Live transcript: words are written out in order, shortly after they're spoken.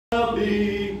shall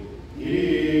be, he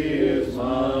is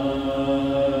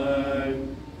mine.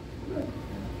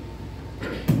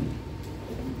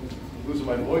 Losing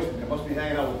my voice. I must be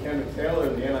hanging out with Ken Taylor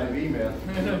in the NIV, man.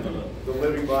 The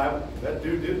Living Bible. That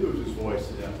dude did lose his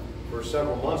voice for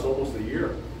several months, almost a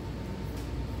year.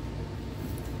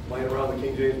 Playing around the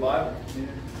King James Bible.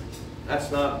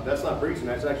 That's not preaching.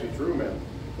 That's actually true, man.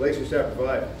 Galatians chapter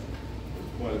 5.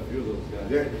 Quite a few of those guys.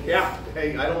 Yeah.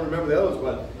 Hey, I don't remember the others,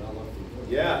 but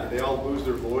yeah, they all lose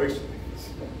their voice.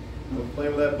 I'm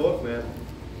playing with that book, man.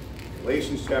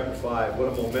 Galatians chapter 5. What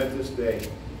a momentous day.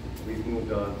 We've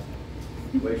moved on.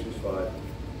 Galatians 5.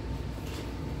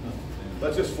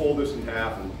 Let's just fold this in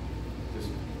half and just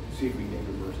see if we can get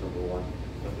to verse number 1.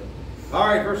 All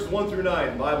right, verses 1 through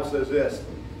 9. The Bible says this.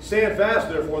 Stand fast,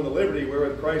 therefore, in the liberty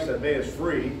wherewith Christ hath made us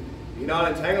free. Be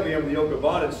not entangled again with the yoke of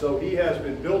bondage. So he has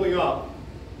been building up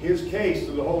his case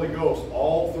to the Holy Ghost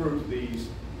all through these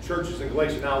churches in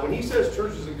Galatia. Now, when he says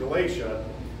churches in Galatia,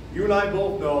 you and I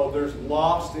both know there's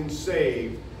lost and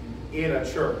saved in a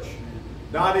church.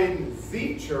 Not in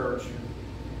the church,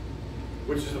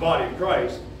 which is the body of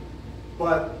Christ,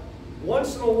 but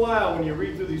once in a while when you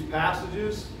read through these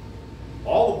passages,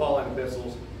 all the Pauline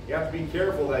epistles, you have to be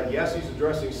careful that, yes, he's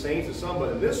addressing saints to some,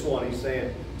 but in this one he's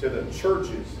saying to the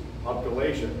churches of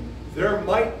Galatia. There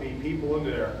might be people in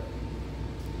there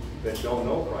that don't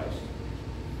know Christ.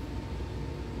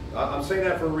 I'm saying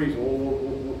that for a reason.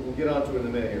 We'll get on to it in a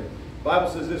minute here. The Bible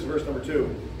says this, verse number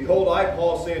 2. Behold, I,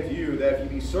 Paul, say unto you, that if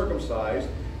ye be circumcised,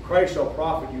 Christ shall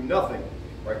profit you nothing.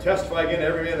 For I testify again to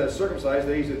every man that is circumcised,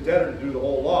 that he is a debtor to do the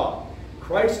whole law.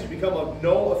 Christ is become of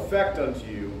no effect unto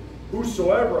you.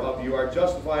 Whosoever of you are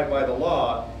justified by the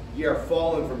law, ye are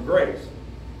fallen from grace.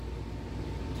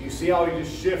 Do you see how he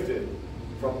just shifted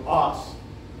from us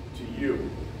to you?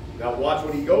 Now watch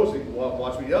what he goes,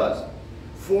 watch what he does.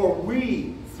 For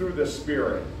we, through the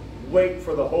Spirit, wait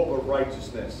for the hope of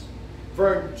righteousness.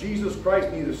 For in Jesus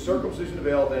Christ neither circumcision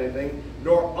availeth anything,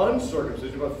 nor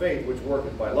uncircumcision, but faith which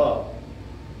worketh by love.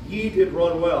 Ye did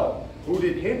run well. Who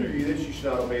did hinder you that ye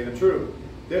should not obey the truth?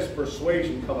 This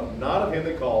persuasion cometh not of him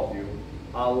that called you.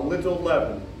 A little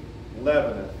leaven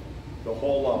leaveneth the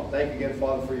whole lump. Thank you again,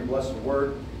 Father, for your blessed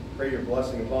word. Pray your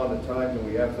blessing upon the time that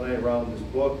we have tonight around this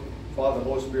book. Father, the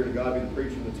Holy Spirit of God be the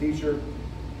preacher and the teacher.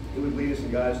 He would lead us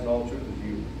and guide us in all truth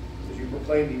as you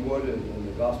proclaimed he would in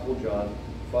the Gospel of John.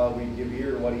 Father, we give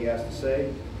ear to what he has to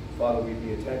say. Father, we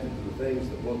be attentive to the things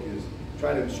the book is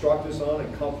trying to instruct us on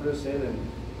and comfort us in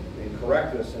and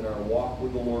correct us in our walk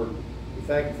with the Lord. We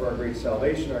thank you for our great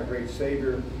salvation, our great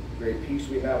Savior, great peace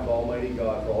we have with Almighty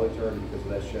God for all eternity because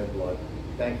of that shed blood.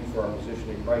 Thank you for our position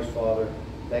in Christ, Father.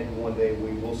 Thank you one day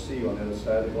we will see you on the other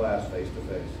side of the glass face to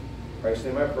face. In Christ's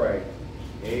name I pray.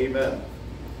 Amen.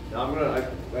 Now I'm going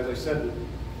to, as I said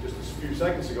just a few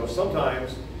seconds ago,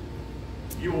 sometimes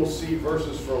you will see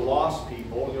verses for lost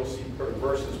people, and you'll see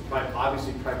verses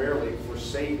obviously primarily for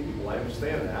saved people. I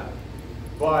understand that.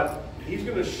 But he's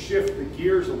going to shift the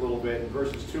gears a little bit in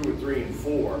verses 2 and 3 and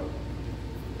 4.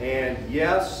 And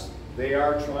yes, they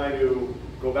are trying to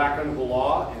go back under the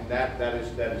law, and that is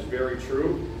very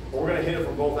true. But we're going to hit it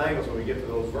from both angles when we get to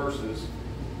those verses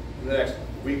in the next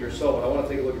week or so. But I want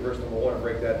to take a look at verse number 1 and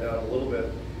break that down a little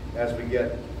bit as we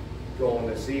get going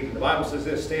this evening. The Bible says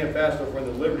this, stand fast therefore in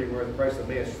the liberty where Christ hath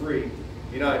made us free.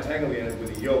 Be not entangled in it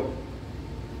with the yoke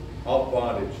of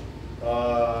bondage.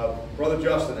 Brother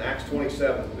Justin, Acts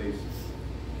 27, please.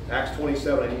 Acts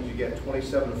 27, I need you to get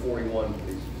 27 to 41,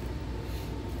 please.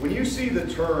 When you see the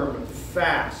term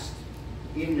fast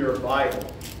in your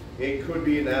Bible, it could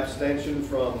be an abstention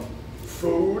from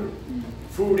food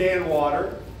and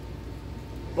water.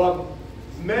 But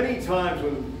many times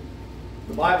when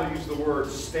the Bible uses the word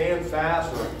stand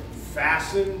fast or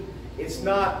fasten, it's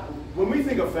not, when we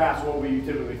think of fast, what do we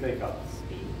typically think of?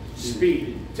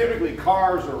 Speed. Typically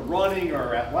cars or running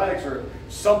or athletics or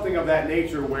something of that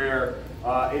nature where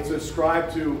it's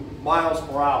ascribed to miles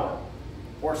per hour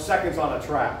or seconds on a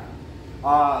track.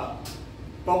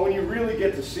 But when you really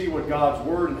get to see what God's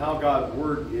Word and how God's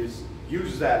Word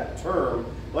uses that term,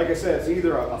 like I said, it's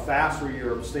either a fast where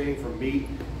you're abstaining from meat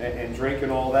and drink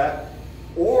and all that,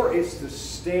 or it's to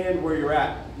stand where you're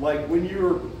at. Like when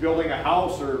you're building a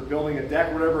house or building a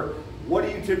deck or whatever, what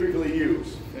do you typically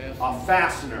use? A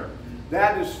fastener.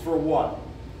 That is for what?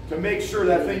 To make sure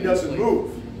that thing doesn't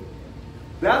move.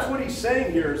 That's what he's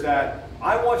saying here is that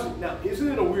I want you, now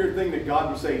isn't it a weird thing that God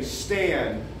would say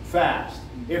stand fast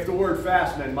if the word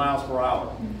fast meant miles per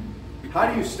hour?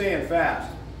 How do you stand fast?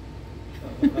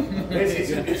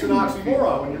 It's an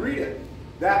oxymoron when you read it.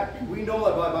 That we know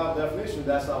that by Bible definition,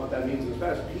 that's not what that means in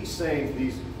Spanish. He's saying to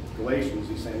these Galatians,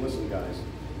 he's saying, listen guys,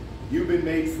 You've been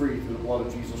made free through the blood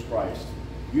of Jesus Christ.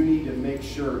 You need to make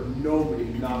sure nobody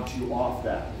knocks you off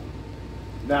that.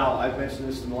 Now, I've mentioned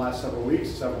this in the last several weeks,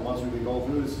 several months we've been going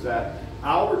through this, is that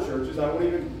our churches, not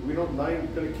even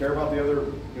going to care about the other,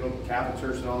 Catholic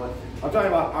church and all that. I'm talking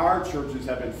about our churches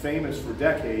have been famous for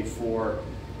decades for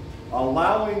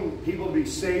allowing people to be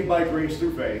saved by grace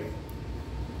through faith,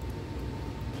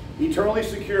 eternally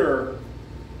secure,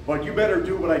 but you better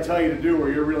do what I tell you to do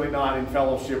or you're really not in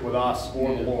fellowship with us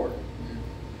or the Lord.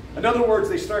 In other words,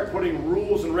 they start putting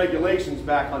rules and regulations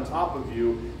back on top of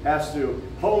you as to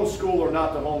homeschool or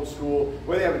not to homeschool,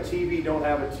 whether they have a TV, don't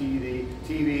have a TV,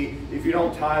 if you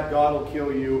don't tithe, God will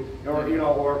kill you, or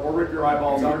rip your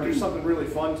eyeballs out, or do something really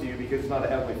fun to you because it's not a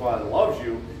Heavenly Father that loves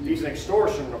you. He's an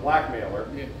extortioner and a blackmailer.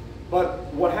 Yeah.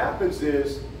 But what happens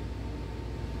is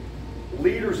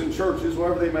leaders in churches,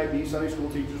 whoever they might be, Sunday school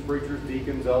teachers, preachers,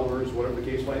 deacons, elders, whatever the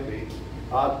case might be,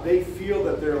 they feel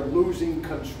that they're losing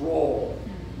control.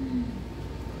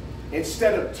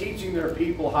 Instead of teaching their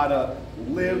people how to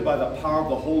live by the power of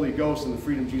the Holy Ghost and the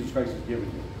freedom Jesus Christ has given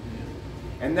you.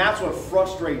 And that's what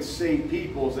frustrates saved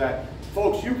people, is that,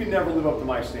 folks, you can never live up to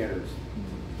my standards.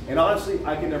 And honestly,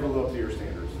 I can never live up to your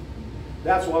standards.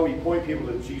 That's why we point people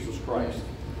to Jesus Christ.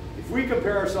 If we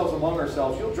compare ourselves among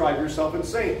ourselves, you'll drive yourself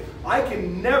insane. I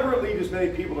can never lead as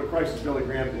many people to Christ as Billy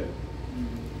Graham did.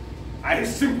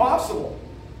 It's impossible.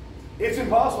 It's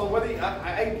impossible. Whether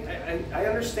I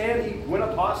understand he went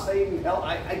apostate and hell,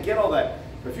 I get all that.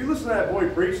 But if you listen to that boy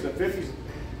preach in the 50s,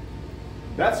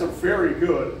 that's a very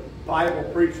good Bible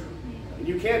preacher. And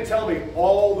you can't tell me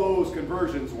all those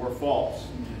conversions were false.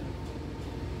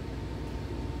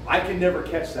 I can never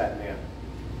catch that man.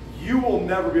 You will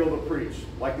never be able to preach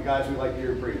like the guys we like to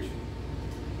hear preach.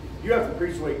 You have to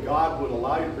preach the way God would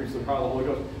allow you to preach the power of the Holy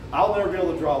Ghost. I'll never be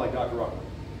able to draw like Dr. Rucker.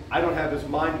 I don't have this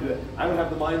mind. I don't have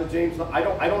the mind of James. I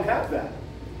don't have that.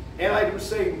 And I would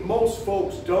say most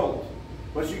folks don't.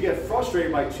 But you get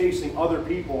frustrated by chasing other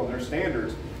people and their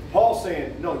standards. Paul's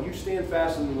saying, no, you stand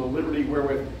fast in the liberty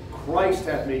wherewith Christ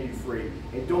hath made you free.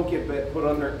 And don't get put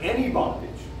under any bondage.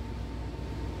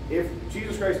 If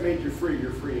Jesus Christ made you free,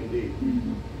 you're free indeed.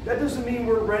 That doesn't mean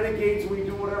we're renegades and we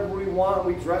do whatever we want,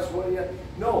 we dress what we want.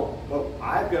 No, but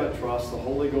I've got to trust the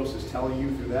Holy Ghost is telling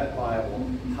you through that Bible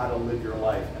how to live your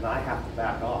life, and I have to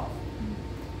back off.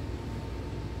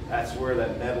 That's where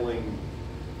that meddling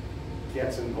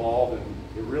gets involved,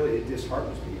 and it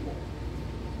disheartens people.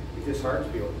 It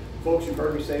disheartens people. Folks, you've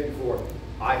heard me say before,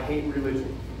 I hate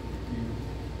religion.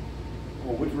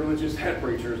 Well, which religion is that,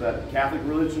 preacher? Is that Catholic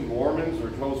religion, Mormons,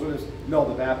 or Jehovah's Witnesses? No,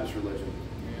 the Baptist religion.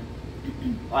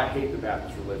 I hate the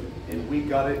Baptist religion, and we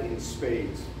got it in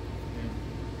spades.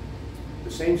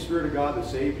 The same Spirit of God that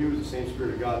saved you is the same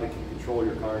Spirit of God that can control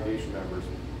your congregation members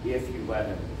if you let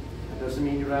Him. That doesn't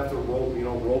mean you have to rope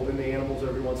in the animals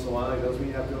every once in a while. It doesn't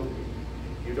mean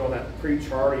you don't have to preach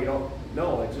hard.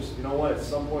 No, it's just, at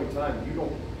some point in time,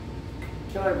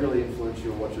 can I really influence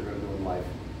you on what you're going to do in life?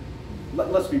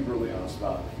 Let's be brutally honest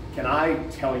about it. Can I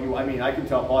tell you? I mean, I can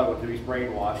tell Paul what to do. He's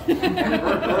brainwashed. And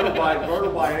Bert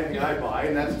will buy anything I buy,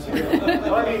 and that's it.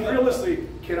 But I mean, realistically,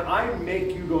 can I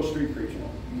make you go street preaching?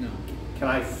 No. Can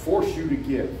I force you to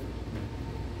give?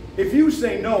 If you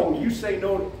say no, you say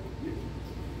no.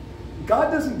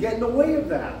 God doesn't get in the way of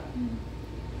that.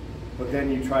 But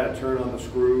then you try to turn on the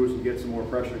screws and get some more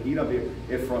pressure.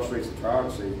 It frustrates the tar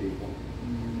to save people.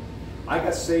 I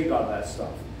got saved out of that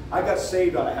stuff. I got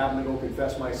saved out of having to go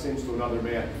confess my sins to another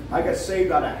man. I got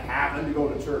saved out of having to go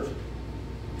to church.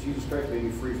 Jesus Christ made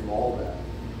me free from all of that.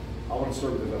 I want to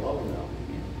serve because I love Him now.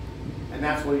 And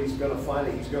that's what He's going to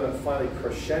finally,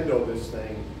 crescendo this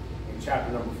thing in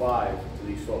chapter number 5 to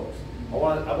these folks. I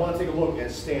want to take a look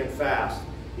and stand fast,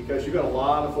 because you've got a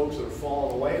lot of folks that are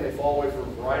falling away, and they fall away for a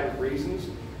variety of reasons.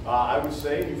 I would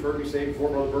say, you've heard me say before,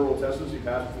 Brother Burr will test this, he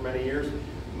pastored for many years,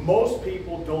 most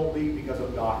people don't leave because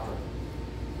of doctrine.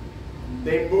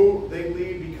 They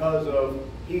leave because of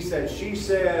he said, she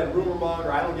said, rumor monger,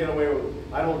 I don't get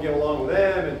along with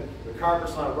them, and the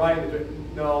carpet's not right.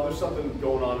 No, there's something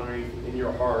going on underneath in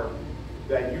your heart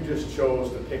that you just chose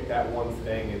to pick that one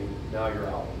thing, and now you're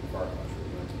out in the far country.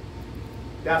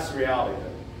 That's the reality of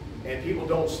it. And people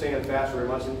don't stand fast very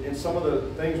much. And some of the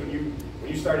things when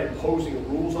you start imposing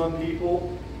rules on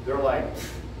people, they're like,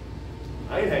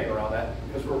 I ain't hanging around that,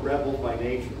 because we're rebels by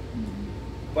nature.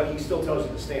 But He still tells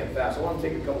you to stand fast. I want to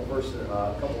take a couple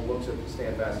looks at the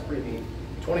stand fast. It's pretty neat.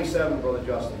 27, Brother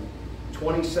Justin.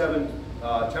 27,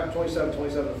 chapter 27,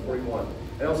 27 to 41.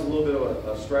 I know it's a little bit of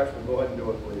a stretch, but go ahead and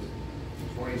do it, please.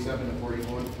 27 to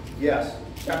 41? Yes.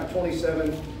 Chapter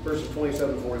 27, verses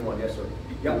 27 to 41. Yes, sir.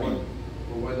 Yep.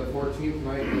 For when the 14th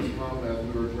night was come, as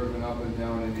we were driven up and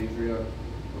down in Adria,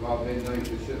 the About midnight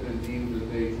the shipmen deemed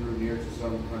that they drew near to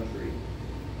some country,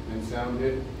 and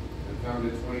sounded, and found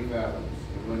it 20 fathoms.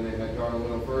 And when they had gone a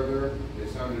little further, they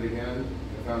sounded again,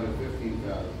 and found it 15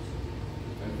 fathoms.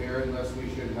 And fearing lest we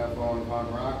should have fallen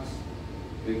upon rocks,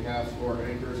 they cast 4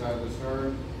 anchors out of the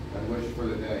stern, and wished for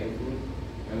the day.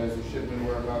 And as the shipmen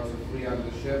were about to flee out of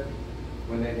the ship,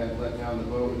 when they had let down the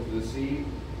boat into the sea,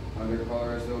 under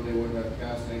color as though they would have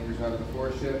cast anchors out of the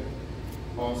foreship,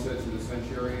 Paul said to the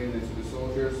centurion and to the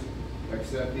soldiers,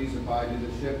 "Except these abide in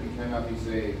the ship, you cannot be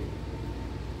saved."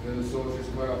 Then the soldiers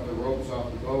cut off the ropes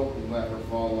off the boat and let her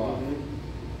fall off.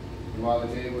 And while the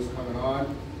day was coming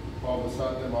on, Paul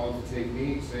besought them all to take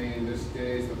meat, saying, "This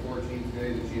day is the 14th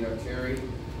day that ye have tarried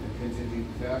and continued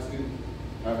fasting,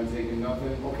 having taken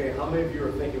nothing." Okay, how many of you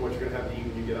are thinking what you're going to have to eat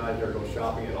when you get out of here, go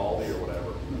shopping at Aldi or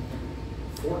whatever?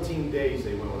 14 days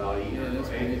they went without eating. Yeah, that's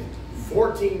crazy.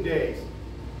 14 days.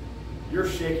 You're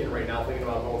shaking right now thinking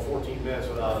about going 14 minutes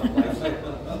without a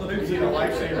lifesaver. You need a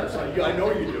lifesaver. So I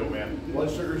know you do, man. Blood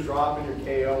sugar's dropping, your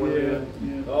KO.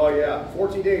 Yeah. Oh, yeah.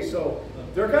 14 days. So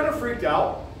they're kind of freaked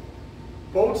out.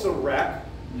 Boat's a wreck.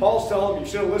 Paul's telling them, you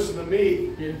should have listened to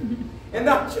me. Yeah. And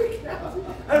not check out.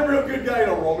 I'm a real good guy, you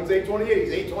know, Romans 8:28.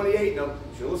 He's 8:28. No, you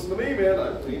should listen to me, man.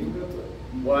 I'm pleased with it.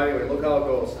 Well, anyway, look how it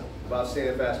goes. About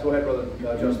standing fast. Go ahead, brother.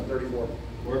 Justin, 34.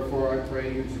 Wherefore I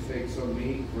pray you to take some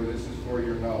meat, for this is for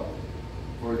your health.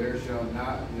 For there shall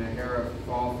not an hair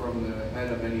fall from the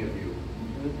head of any of you.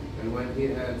 And when he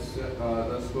had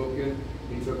thus spoken,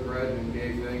 he took bread and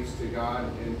gave thanks to God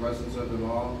in presence of them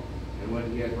all. And when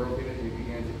he had broken it, he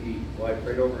began to eat. Well, I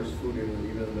prayed over his food even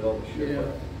in the middle of the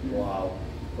shipwreck. Yeah. Wow.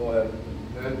 Go ahead.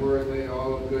 Then were they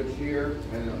all of good cheer,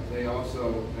 and they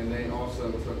also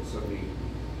took some meat.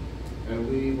 And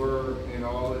we were in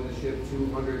all in the ship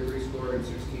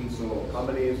 216 souls. How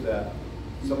many is that?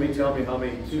 Somebody tell me how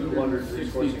many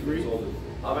 263 souls.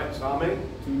 How many?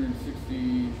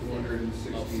 260.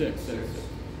 266.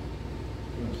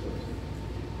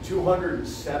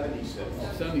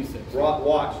 276. 76.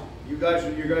 Watch. You guys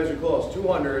are close.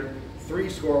 200, 3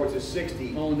 score, which is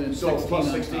 60. Oh, and then so 16 plus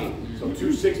on 16. top. So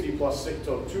 260 plus 6.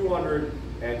 So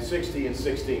 260 and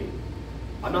 16.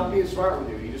 I'm not being smart with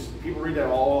you. People read that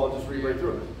all. I'll just read right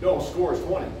through it. No, score is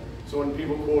 20. So when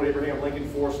people quote Abraham Lincoln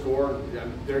 4 score,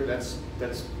 that's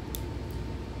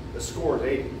the score is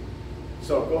 80.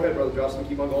 So go ahead, Brother Justin.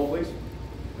 Keep on going, please.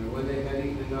 And when they had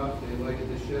eaten enough, they lighted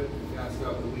the ship and cast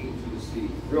out the wheat into the sea.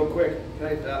 Real quick, can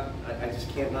I just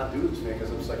can't not do this, man,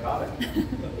 because I'm psychotic.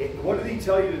 What did he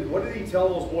tell you? What did he tell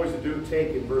those boys to do?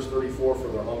 Take in verse 34 for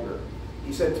their hunger.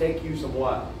 He said, "Take you some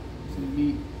what? Some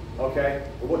meat. Okay.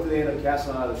 Well, what did they end up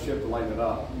casting out of the ship to lighten it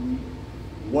up?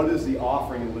 What is the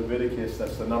offering in Leviticus?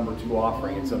 That's the number 2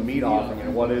 offering. It's a meat offering,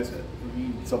 and what is it?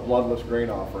 It's a bloodless grain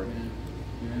offering.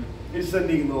 Yeah. It's a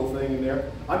neat little thing in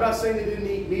there. I'm not saying they didn't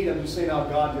eat meat. I'm just saying how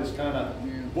God just kind of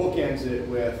bookends it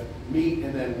with meat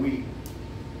and then wheat.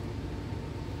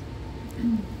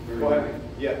 Go ahead.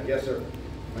 Yeah, yes, sir.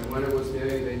 And when it was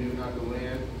day, they knew not the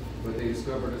land, but they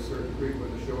discovered a certain creek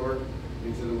with the shore,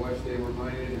 into the which they were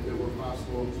minded, if it were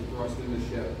possible, to thrust in the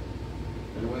ship.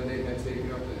 And when they had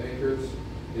taken up the anchors,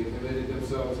 they committed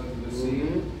themselves unto the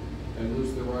sea, and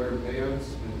loosed the rudder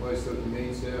bands, and placed up the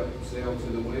mainsail to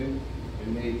the wind,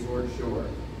 and made toward shore.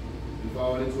 And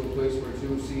falling into a place where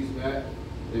 2 seas met,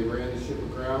 they ran the ship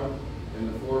aground,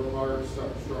 and the forepart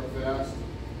struck fast,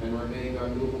 and remained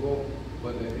unmovable,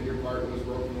 but the hinder part was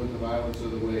broken with the violence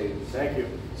of the waves. Thank you.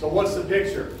 So what's the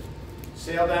picture?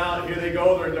 Sail down, here they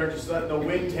go. They're just letting the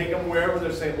wind take them wherever.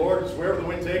 They're saying, Lord, it's wherever the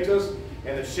wind takes us.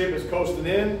 And the ship is coasting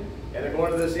in, and they're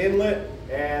going to this inlet.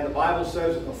 And the Bible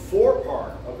says that the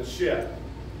forepart of the ship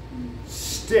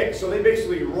sticks. So they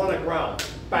basically run aground.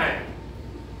 Bang.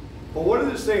 But what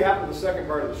does it say happened to the second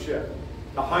part of the ship?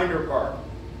 The hinder part.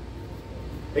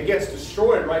 It gets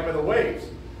destroyed right by the waves.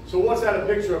 So what's that a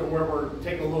picture of where we're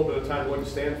taking a little bit of time to look and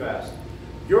stand fast?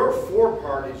 Your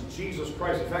forepart is Jesus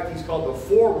Christ. In fact, he's called the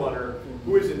forerunner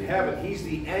who is in heaven. He's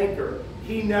the anchor.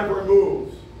 He never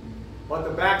moves. But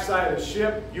the backside of the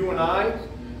ship, you and I,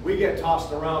 we get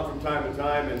tossed around from time to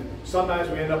time, and sometimes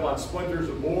we end up on splinters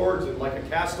of boards and like a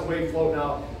castaway floating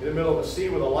out in the middle of the sea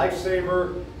with a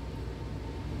lifesaver.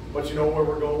 But you know where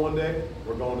we're going one day?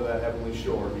 We're going to that heavenly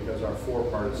shore because our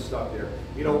forepart is stuck there.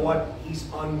 You know what? He's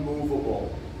unmovable.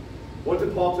 What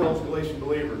did Paul tell his Galatian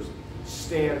believers?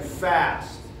 Stand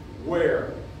fast.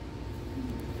 Where?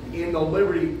 In the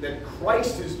liberty that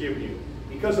Christ has given you.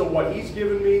 Because of what he's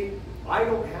given me, I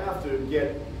don't have to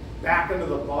get back into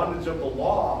the bondage of the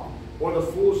law or the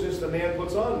foolishness that man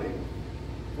puts on me.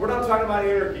 We're not talking about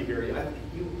anarchy here.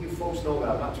 You folks know that.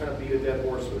 I'm not trying to beat a dead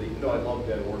horse with it, even though I love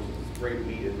dead horses. It's great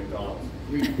meat at McDonald's.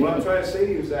 What I'm trying to say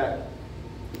to you is that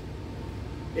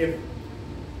If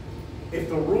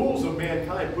the rules of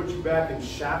mankind put you back in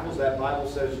shackles, that Bible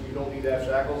says you don't need to have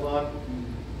shackles on,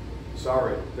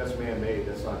 sorry, that's man-made,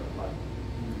 that's not God.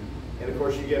 And of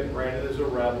course you get branded as a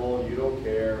rebel and you don't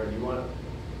care and you want to,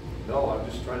 no, I'm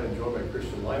just trying to enjoy my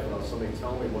Christian life without somebody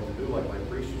telling me what to do like my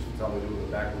priest used to tell me to do with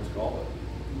a backwards calling.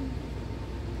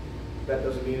 That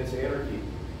doesn't mean it's anarchy.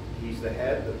 He's the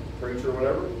head, the preacher,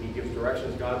 whatever. He gives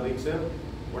directions, God leads him.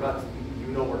 We're not, you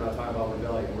know, we're not talking about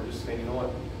rebellion. We're just saying, you know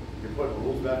what? You're putting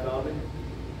rules back on me.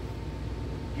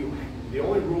 The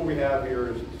only rule we have here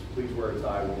is please wear a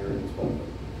tie when you're in this pulpit.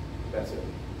 That's it.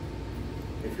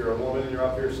 If you're a woman and you're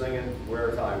up here singing, wear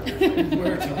a tie when you're singing.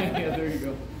 Wear a tie, yeah, there you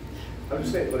go. I'm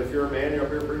just saying, but if you're a man, you're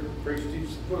up here preaching, you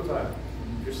just put a tie.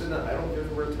 If you're sitting down, I don't care if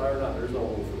you wear a tie or not. There's no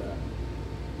rule for that.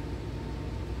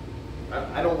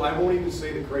 I won't even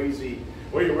say the crazy,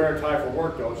 well, you wear a tie for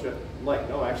work, don't you? I'm like,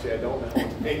 no, actually I don't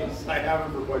nowadays. I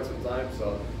haven't for quite some time,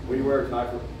 so when you wear a tie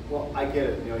for, well, I get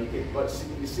it, you know, you get, but see,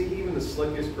 you see even the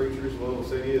slickest preachers, what they'll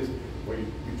say is, well, you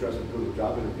dress up to a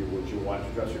job interview, would you want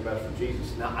to dress your best for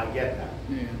Jesus? Now, I get that.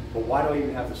 Yeah. But why do I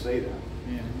even have to say that?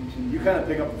 Yeah. You kind of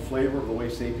pick up the flavor of the way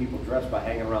saved people dress by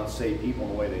hanging around saved people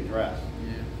and the way they dress.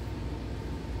 Yeah.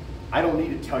 I don't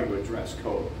need to tell you a dress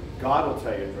code. God will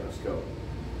tell you a dress code.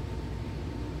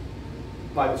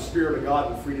 By the Spirit of God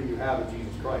and the freedom you have in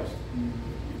Jesus Christ.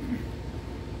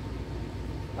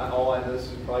 And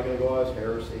this is probably going to go as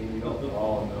heresy. You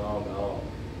know,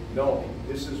 no.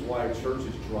 This is why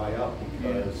churches dry up,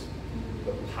 because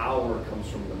the power comes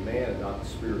from the man and not the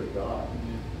Spirit of God.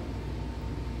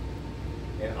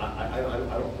 And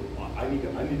I need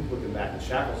to put them back in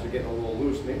shackles. They're getting a little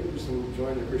loose. Maybe there's some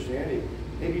join their Christianity.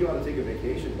 Maybe you ought to take a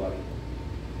vacation, buddy.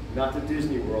 Not to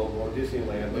Disney World or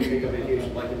Disneyland, but take a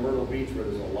vacation like in Myrtle Beach, where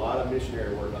there's a lot of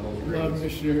missionary work on those greens. A lot of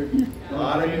missionary. A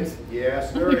lot of it.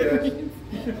 Yes, there is.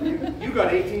 You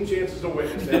got 18 chances to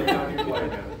witness every time you play,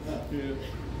 man.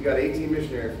 You got 18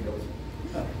 missionary fields.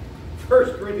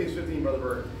 1 Corinthians 15, Brother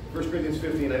Bert. 1 Corinthians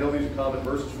 15, I know these are common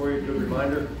verses for you, good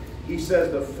reminder. He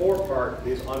says the forepart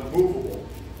is unmovable.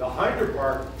 The hinder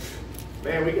part,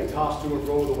 man, we get tossed to and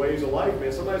fro with the waves of life,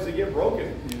 man. Sometimes they get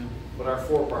broken. Yeah. But our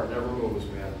forepart never moves,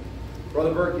 man.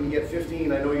 Brother Bert, can you get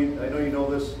 15? I know you know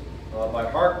this by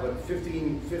heart, but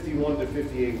 51 to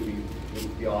 58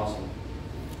 would be awesome.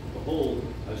 Behold,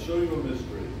 I show you a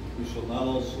mystery. We shall not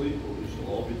all sleep, but we shall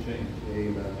all be changed.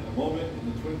 Amen. In a moment,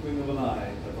 in the twinkling of an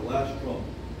eye, at the last trump,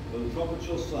 for the trumpet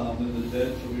shall sound, and the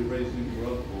dead shall be raised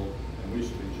incorruptible, and we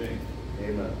shall be changed.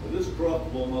 Amen. For this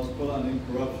corruptible must put on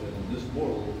incorruption, and this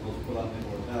mortal must put on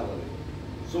immortality.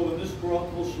 So when this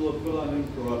corruptible shall have put on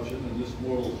incorruption, and this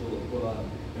mortal shall have put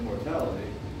on immortality,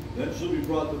 then shall be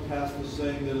brought to pass the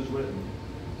saying that is written,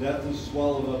 Death is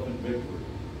swallowed up in victory.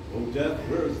 O death,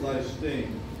 where is thy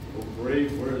sting? O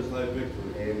grave, where is thy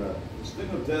victory? Amen. The sting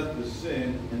of death is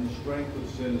sin, and the strength of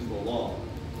sin is the law.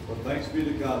 But thanks be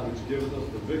to God, which giveth us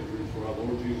the victory for our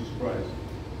Lord Jesus Christ.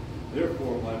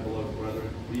 Therefore, my beloved brethren,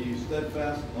 be ye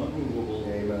steadfast, unmovable,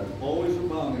 Amen. Always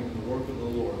abounding in the work of the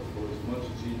Lord, for as much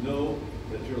as ye know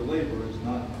that your labor is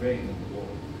not in vain in the Lord.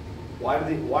 Why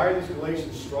are these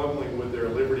Galatians struggling with their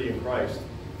liberty in Christ?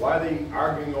 Why are they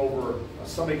arguing over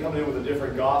somebody coming in with a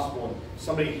different gospel and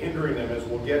somebody hindering them, as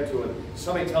we'll get to it?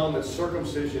 Somebody telling them that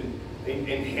circumcision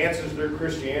enhances their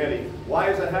Christianity. Why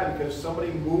is that happening? Because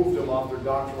somebody moved them off their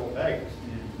doctrinal pegs.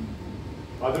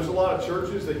 There's a lot of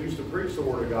churches that used to preach the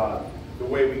Word of God the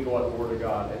way we go at the Word of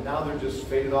God, and now they're just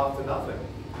faded off to nothing.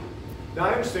 Now,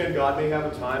 I understand God may have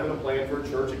a time and a plan for a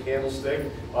church, a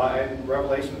candlestick, and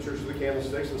Revelation, the church of the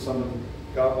candlesticks, and some of them,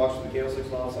 God walks with the candlesticks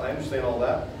and all that. I understand all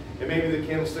that. And maybe the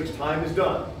candlestick's time is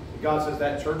done. God says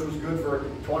that church was good for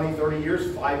 20, 30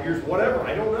 years, 5 years, whatever.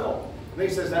 I don't know. And he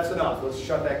says that's enough. Let's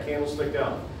shut that candlestick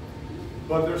down.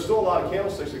 But there's still a lot of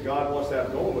candlesticks that God wants to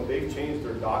have going, but they've changed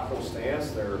their doctrinal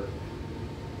stance.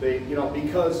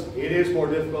 Because it is more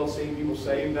difficult seeing people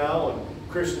saved now, and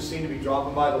Christians seem to be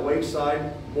dropping by the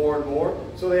wayside more and more.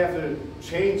 So they have to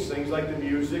change things like the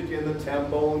music and the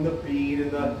tempo and the beat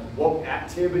and the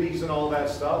activities and all that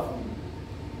stuff.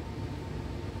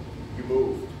 You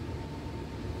moved.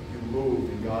 You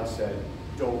moved, and God said,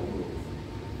 don't move.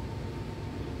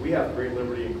 We have great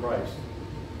liberty in Christ.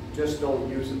 Just don't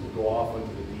use it to go off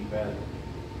into the deep end.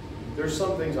 There's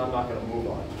some things I'm not going to move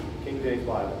on. King James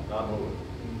Bible, not moving.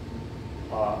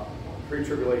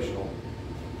 Pre-tribulational,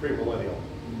 pre-millennial,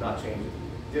 not changing.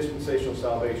 Dispensational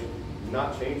salvation,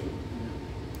 not changing.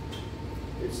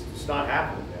 It's not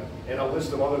happening yet. And a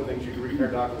list of other things you can read in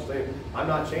our doctrinal statement. I'm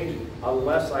not changing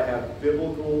unless I have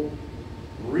biblical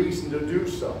reason to do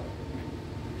so.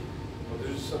 But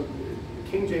there's the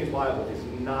King James Bible is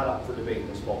not up for debate in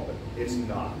this pulpit. It's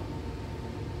not.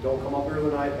 Don't come up here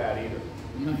with an iPad either,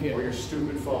 Yeah. or your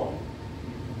stupid phone.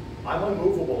 I'm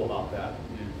unmovable about that.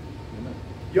 Yeah.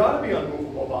 You ought to be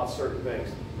unmovable about certain things.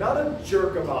 Not a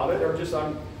jerk about it, or just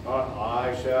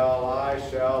I shall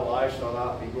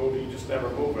not be moved. You just never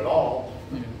move at all.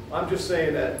 Yeah. I'm just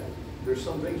saying that there's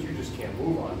some things you just can't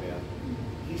move on, man.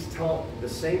 He's telling the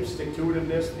same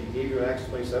stick-to-itiveness that he gave you in Acts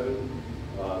 27,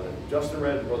 that Justin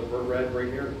read, Brother Bert read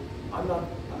right here. I'm not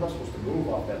supposed to move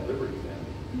off that liberty, man.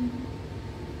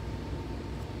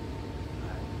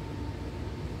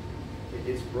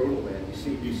 It's brutal, man.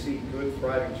 You see good,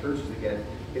 thriving churches again.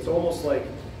 It's almost like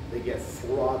they get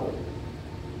throttled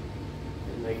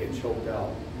and they get choked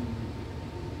out.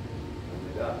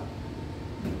 And they die.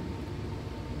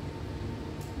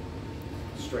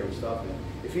 Strange stuff.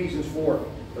 Ephesians 4.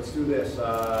 Let's do this.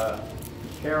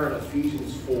 Karen,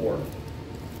 Ephesians 4.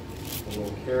 A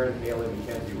little Karen, Haley,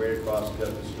 Mackenzie, right across. This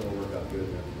is going to work out good,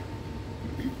 man.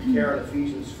 Karen,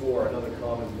 Ephesians 4, another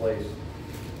common place.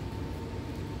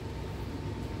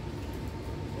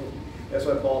 That's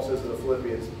why Paul says to the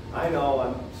Philippians, I know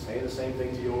I'm saying the same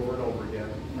thing to you over and over again.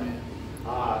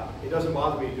 It doesn't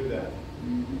bother me to do that.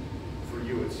 For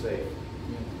you, it's safe.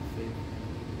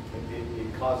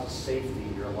 It causes safety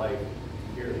in your life to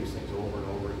hear these things over and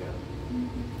over again.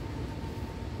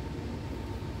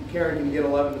 Karen, can you get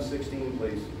 11 to 16,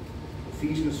 please?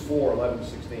 Ephesians 4, 11 to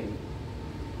 16. And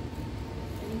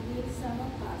he gave some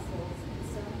apostles, and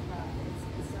some prophets,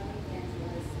 and some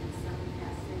evangelists, and some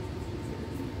pastors and teachers,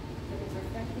 for the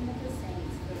perfecting of the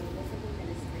saints, for the work of the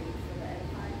ministry, for the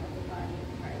edifying of the body of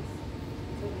Christ,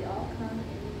 until we all come in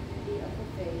the unity of the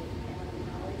faith and of the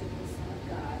knowledge of the Son of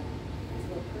God,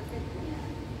 unto a perfect man,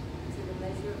 to the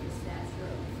measure of the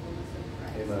stature of the fullness of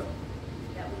Christ. Amen.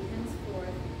 That we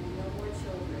henceforth be no more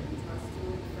children, tossed to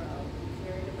and fro, and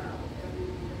carried about with every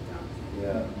wind of doctrine,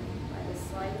 Yeah. by the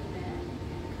sleight of men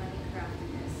and cunning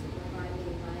craftiness, whereby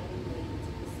they lie in wait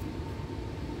to deceive.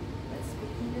 But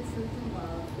speaking the truth in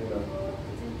love, we Amen. grow up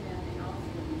into him in all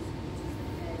things, which is the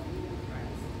head, even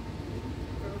Christ,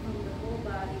 from whom the whole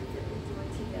body fitly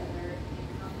joined together and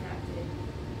compacted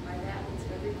by that which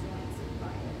every joint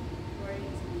supplieth, according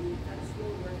to the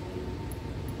effectual working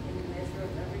in the measure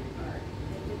of every part,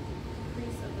 maketh the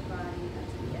increase of the body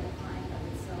unto the edifying of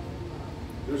itself in love.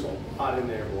 There's a lot in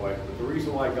there, boy. But the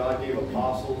reason why God gave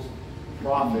apostles,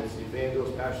 prophets,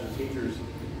 evangelists, pastors, and teachers,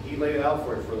 he laid it out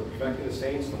for it, for the perfecting the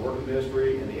saints, the work of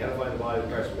ministry, and the edifying the body of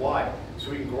Christ. Why?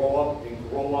 So we can grow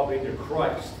up into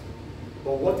Christ.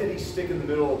 But what did he stick in the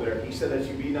middle of there? He said that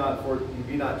you be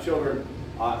not children,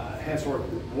 henceforth,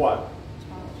 what?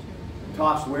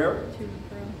 Tossed where?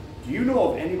 Do you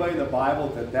know of anybody in the Bible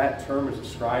that term is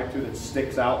ascribed to that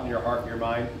sticks out in your heart and your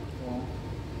mind?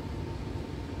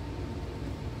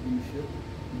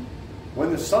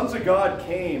 When the sons of God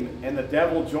came and the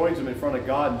devil joins them in front of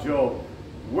God and Job,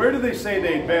 where did they say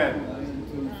they'd been?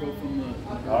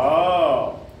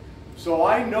 Oh, so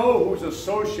I know who's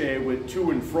associated with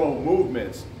to and fro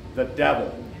movements, the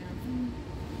devil.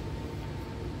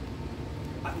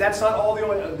 That's not all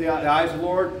the eyes of the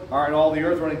Lord are in all the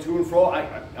earth running to and fro.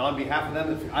 On behalf of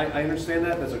them, I understand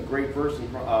that. That's a great verse.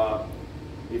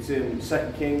 It's in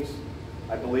 2 Kings,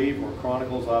 I believe, or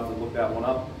Chronicles. I'll have to look that one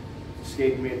up. It's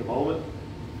escaping me at the moment.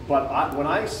 But when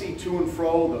I see to and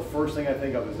fro, the first thing I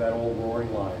think of is that old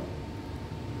roaring lion.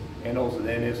 And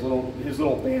his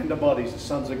little band of buddies, the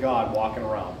sons of God, walking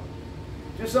around.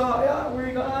 Just, yeah, where are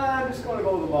you going? I'm just going to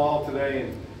go to the mall today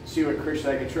and see what Christian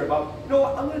I can trip out. You know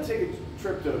what? I'm going to take a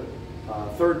trip to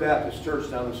Third Baptist Church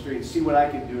down the street and see what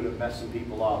I can do to mess some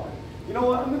people up. And you know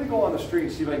what? I'm going to go on the street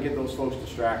and see if I can get those folks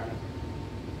distracted.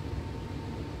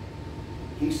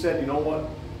 He said, you know what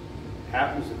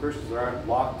happens to Christians that aren't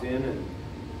locked in and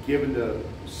given to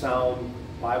sound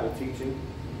Bible teaching?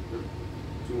 They're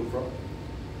to and fro.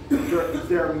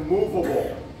 They're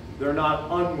movable. They're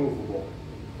not unmovable.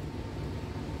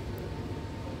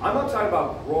 I'm not talking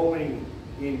about growing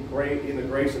in the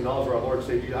grace and knowledge of our Lord and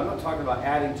Savior Jesus. I'm not talking about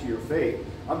adding to your faith.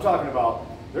 I'm talking about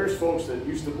there's folks that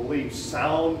used to believe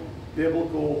sound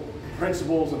biblical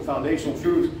principles and foundational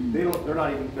truths. They're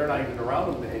not even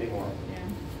around them anymore. Yeah.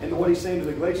 And what he's saying to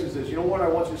the Galatians is, you know what I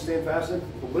want you to stand fast in?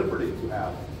 The liberty you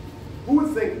have. Who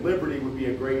would think liberty would be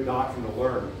a great doctrine to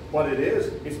learn? But it is.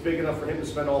 It's big enough for him to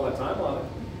spend all that time on it.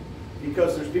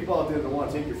 Because there's people out there that want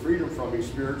to take your freedom from you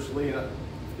spiritually. And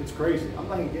it's crazy. I'm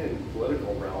not even getting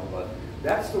political realm, but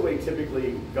that's the way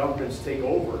typically governments take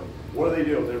over. What do?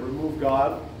 They remove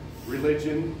God,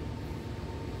 religion,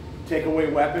 take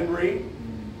away weaponry,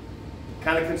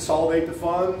 kind of consolidate the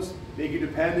funds, make you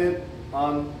dependent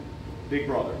on Big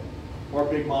Brother or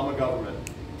Big Mama government.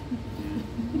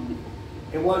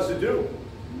 And what does it do?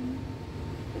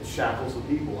 It shackles the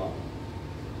people up.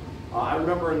 I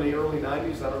remember in the early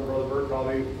 90s, I don't know, Brother Bert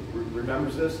probably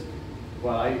remembers this,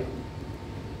 but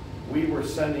we were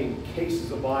sending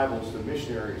cases of Bibles to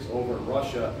missionaries over in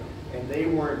Russia, and they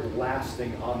weren't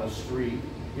lasting on the street.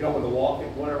 You know, when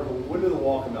when did the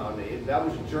wall come out? That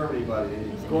was in Germany, but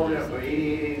it's going up to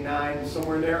 88, 89,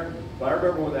 somewhere in there. But I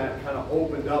remember when that kind of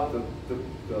opened up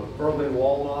the Berlin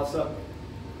Wall and all that stuff,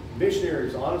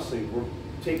 missionaries, honestly, were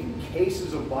taking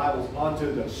cases of Bibles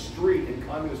onto the street in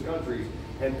communist countries,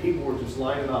 and people were just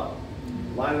lining up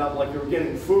like they were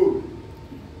getting food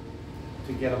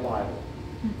to get a Bible.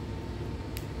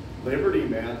 Liberty,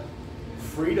 man.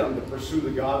 Freedom to pursue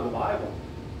the God of the Bible.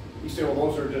 You say, well,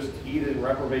 those are just heated and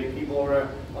reprobate people over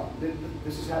there.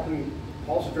 This is happening.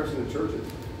 Paul's addressing the churches.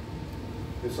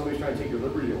 That somebody's trying to take your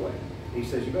liberty away. And he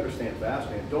says, you better stand fast,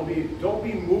 man. Don't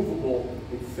be movable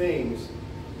in things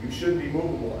you should be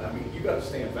movable. I mean, you got to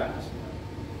stand fast,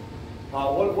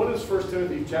 man. What does 1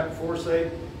 Timothy chapter 4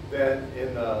 say? That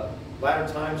in the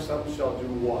latter times some shall do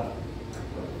what?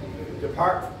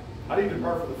 Depart. How do you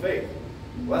depart from the faith?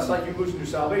 Well, that's like you losing your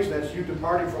salvation. That's you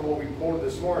departing from what we quoted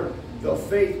this morning. The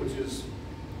faith, which is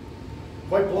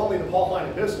quite bluntly the Pauline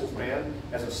epistles, man.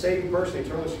 As a saving person,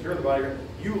 eternally secure in the body,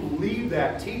 you leave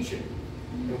that teaching.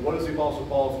 And what does the Apostle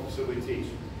Paul specifically teach?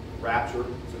 Rapture,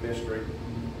 it's a mystery.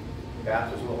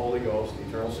 Baptism of the Holy Ghost,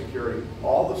 eternal security.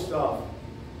 All the stuff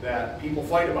that people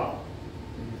fight about.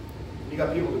 You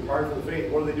got people departing from the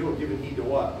faith. What are they doing? Giving heed to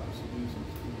what?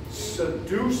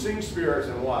 Seducing spirits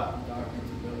and what?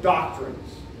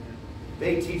 Doctrines.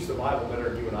 They teach the Bible better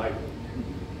than you and I do.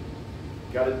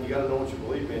 You gotta know what you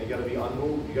believe, man. You gotta be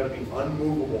unmovable. You gotta be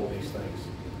unmovable in these things.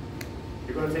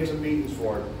 You're gonna take some beatings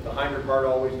for it. The hinder part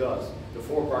always does. The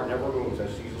fore part never moves.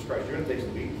 That's Jesus Christ. You're gonna take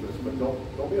some beatings for this, but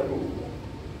don't be unmovable.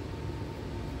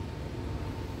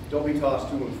 Don't be tossed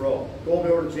to and fro. Go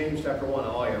over to James chapter 1.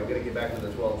 Oh yeah, we're gonna get back to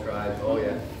the 12 tribes. Oh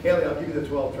yeah. Haley, I'll give you the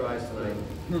 12 tribes tonight.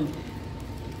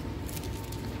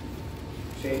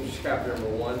 James chapter number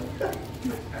 1.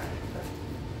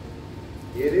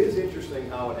 It is interesting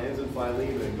how it ends in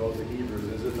Philemon and goes to Hebrews,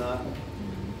 is it not?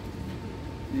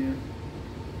 Yeah.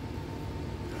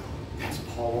 That's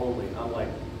Paul only. I'm like,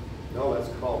 no, that's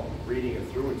called reading it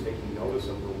through and taking notice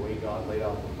of the way God laid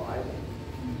out the Bible.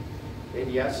 And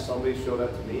yes, somebody showed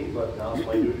that to me, but now it's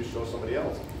my duty to show somebody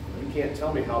else. You can't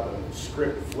tell me how the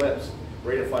script flips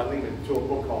right at Philemon to a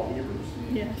book called Hebrews.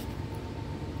 Yes.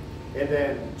 And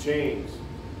then James.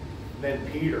 Then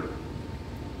Peter.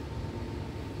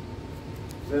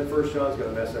 Then 1 John's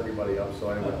going to mess everybody up, so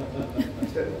anyway.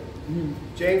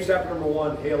 James chapter number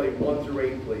 1, Haley, 1 through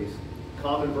 8, please.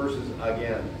 Common verses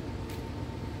again.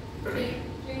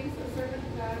 James, a servant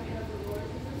of God and of the Lord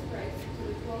Jesus Christ,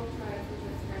 to the 12 tribes which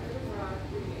are scattered abroad,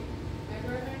 greeting. My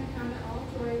brethren, count it all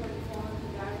joy when you fall into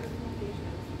divers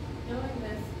temptations, knowing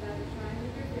this, that the trying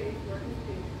of your faith worketh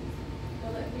patience.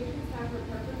 But let patience have her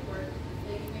perfect work,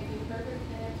 that you may be perfect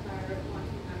and entire,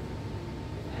 wanting nothing.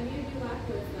 If any of you lack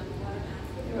wisdom, let him ask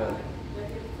of God, that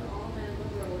giveth to all men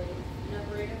liberally, and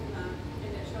upbraideth not,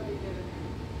 and it shall be given him.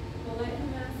 But let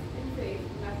him ask in faith,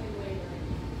 nothing wavering.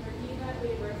 For he that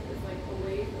wavereth is like a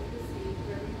wave of the sea,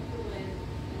 driven with the wind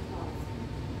and tossed.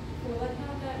 For let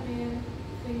not that man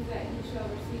think that he shall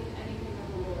receive anything of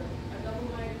the Lord. A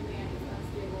double-minded man is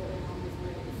unstable in all his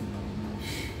ways.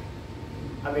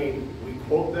 I mean, we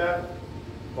quote that,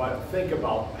 but think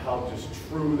about how just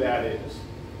true that is.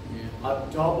 Yeah.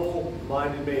 A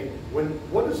double-minded man.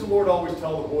 What does the Lord always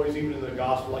tell the boys, even in the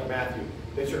gospel like Matthew?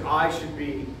 That your eye should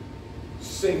be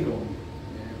single.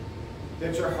 Yeah.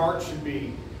 That your heart should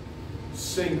be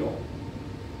single.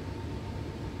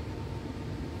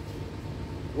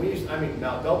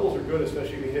 Now doubles are good,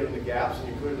 especially if you hit in the gaps and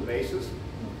you clear the bases.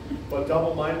 But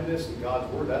double-mindedness in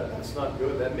God's word, that's not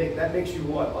good. That makes you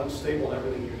what? Unstable in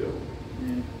everything you do.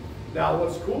 Yeah. Now,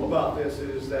 what's cool about this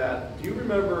is that, do you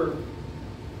remember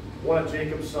one of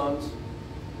Jacob's sons?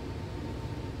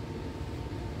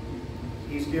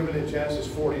 He's given in Genesis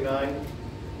 49.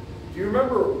 Do you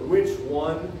remember which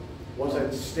one was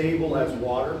as stable as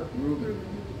water? Reuben.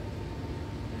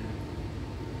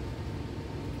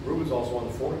 Reuben's also on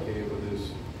the fornicate with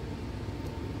his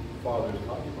father's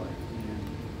concubine.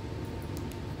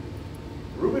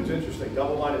 Reuben's interesting,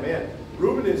 double-minded man.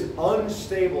 Reuben is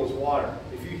unstable as water.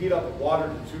 If you heat up water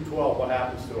to 212, what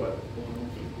happens to it?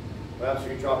 Perhaps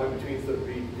you drop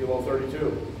it below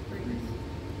 32.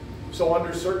 So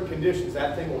under certain conditions,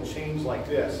 that thing will change like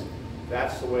this.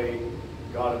 That's the way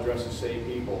God addresses saved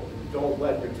people. Don't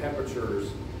let your temperatures,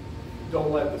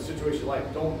 don't let the situation in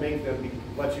life, don't make them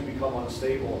let you become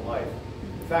unstable in life.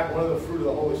 In fact, one of the fruit of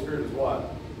the Holy Spirit is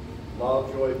what?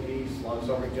 Love, joy, peace,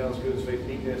 long-suffering, gentleness, goodness, faith,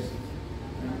 meekness.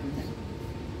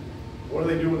 What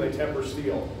do they do when they temper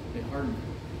steel? They harden.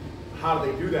 How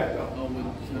do they do that though? Oh,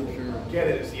 with temperature. Get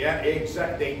it? It's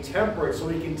they temper it so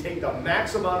he can take the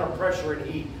max amount of pressure and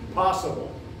heat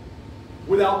possible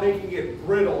without making it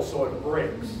brittle so it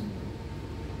breaks.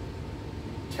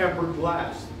 Tempered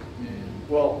glass. Yeah.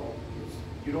 Well,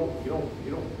 you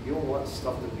don't want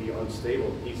stuff to be unstable.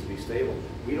 It needs to be stable.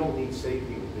 We don't need safe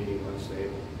people being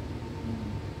unstable.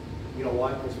 You know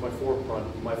why? Because my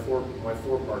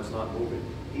forepart's not moving.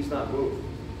 He's not moved.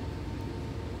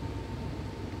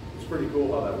 It's pretty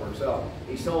cool how that works out.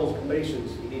 He's telling his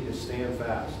Galatians, you need to stand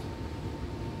fast.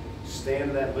 Stand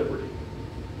in that liberty.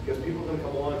 Because people are going to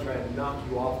come along and try and knock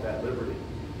you off that liberty.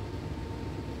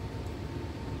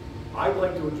 I'd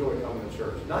like to enjoy coming to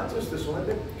church. Not just this one.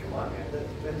 Come on, man.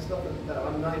 That's nothing.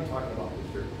 I'm not even talking about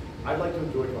this church. I'd like to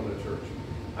enjoy coming to church.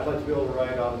 I'd like to be able to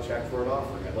write out a check for an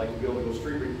offering. I'd like to be able to go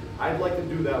street read. I'd like to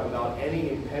do that without any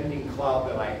impending cloud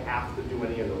that I have to do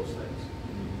any of those things.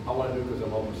 I want to do it because I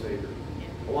love my Savior.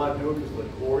 I want to do it because of the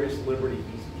glorious liberty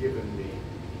He's given me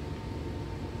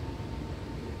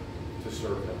to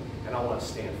serve Him. And I want to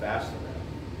stand fast in that.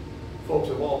 Folks,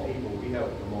 of all people, we have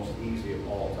it the most easy of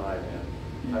all time, man.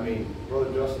 I mean,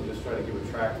 Brother Justin just tried to give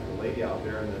a tract to the lady out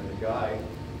there, and then the guy,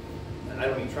 and I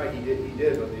don't mean try, he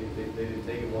did, but they didn't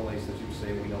take it. One lady said, you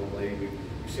say, we know the lady,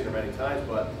 we've seen her many times,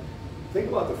 but think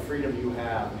about the freedom you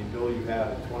have, the ability you have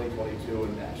in 2022,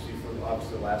 and actually for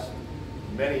obviously the last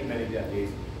many, many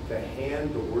decades, to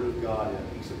hand the Word of God in a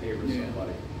piece of paper to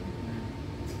somebody.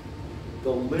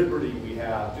 The liberty we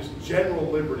have, just general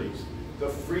liberties, the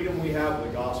freedom we have, the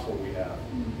gospel we have.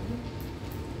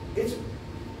 It's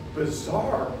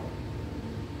bizarre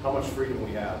how much freedom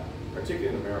we have,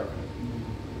 particularly in America.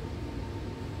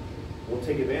 We'll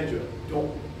take advantage of it.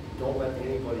 Don't let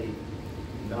anybody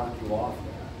knock you off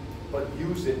that. But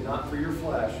use it not for your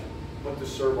flesh, but to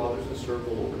serve others and serve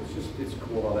the Lord. It's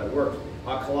cool how that works.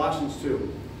 Colossians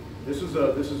 2. This is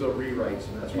a rewrite,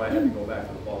 and that's why I had to go back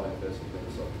to the Paul like this.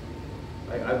 So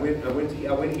I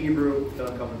went Hebrew, then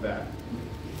I'm coming back.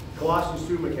 Colossians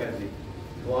 2, Mackenzie.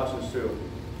 Colossians 2.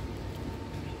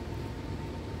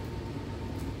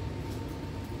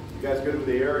 You guys good with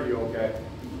the air? Or are you okay?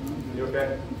 You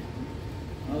okay?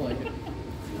 I like it.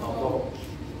 No.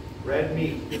 Red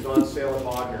meat is on sale at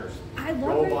Hogner's. I love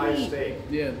Go red buy a meat. steak.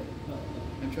 Yeah.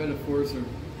 I try to force her.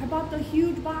 I bought the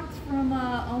huge box from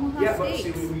Omaha Yeah, but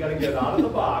Steaks. see, we got to get it out of the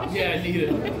box. Yeah, I need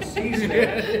it. We have to season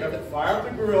it. We have to fire up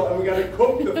the grill, and we got to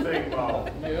cook the thing, Mo.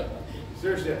 Yeah.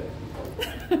 Seriously.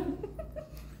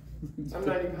 I'm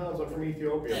 90 pounds. I'm from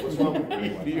Ethiopia. What's wrong with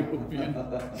me?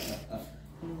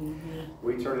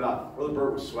 We turned it off. Brother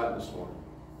Bert was sweating this morning.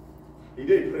 He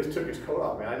did. He took his coat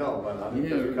off, man. I know, but not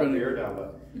because we cut the air down,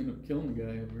 but End up killing the guy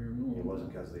over here. it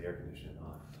wasn't because of the air conditioning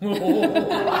on.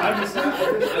 I'm just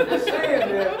saying,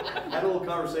 man. I had a little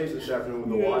conversation this afternoon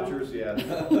with the watchers. Yeah.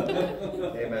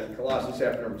 Amen. Colossians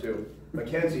chapter number 2.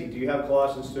 Mackenzie, do you have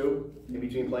Colossians 2? In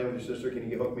between playing with your sister, can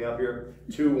you hook me up here?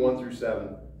 2, 1 through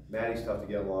 7. Maddie's tough to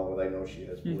get along with. I know she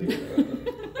is. Believe me.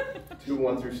 2,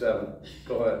 1 through 7.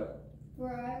 Go ahead. For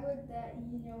I would that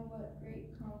ye know what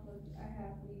great conflict I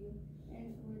have for you,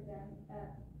 and for them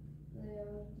at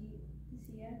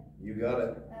Laodicea. You got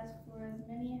it. As for as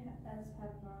many as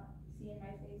have not seen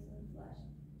my face in flesh,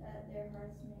 that their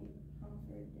hearts may be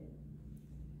comforted,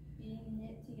 being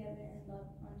knit together in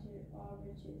love unto all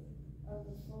riches of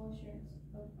the full assurance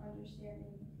of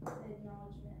understanding the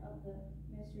acknowledgement of the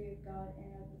mystery of God and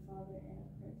of the Father and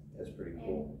of Christ. That's pretty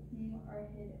cool. In whom are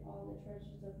hid all the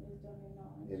treasures of wisdom and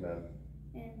knowledge. Amen.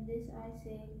 And this I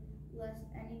say, lest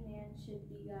any man should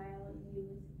beguile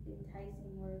you with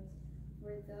enticing words.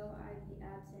 For though I be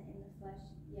absent in the flesh,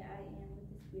 yet I am with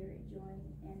the Spirit, joined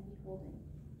and beholding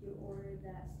your order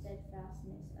that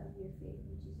steadfastness of your faith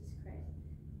in Jesus Christ.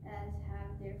 As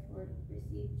have therefore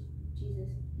received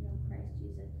Christ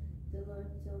Jesus, the Lord,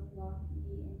 so walk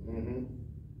ye in him,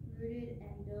 rooted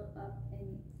and built up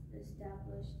and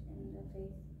established in the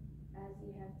faith, as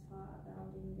ye have taught,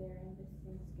 abounding therein with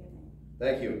thanksgiving.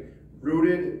 Thank you.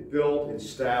 Rooted, built,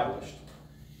 established.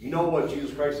 You know what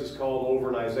Jesus Christ is called over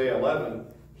in Isaiah 11?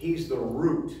 He's the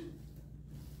root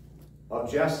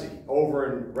of Jesse. Over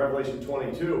in Revelation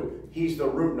 22, he's the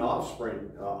root and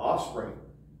offspring.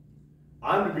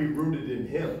 I'm to be rooted in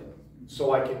him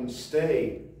so I can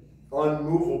stay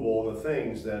unmovable in the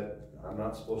things that I'm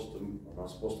not supposed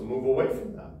to move away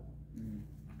from them.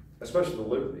 Especially the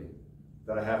liberty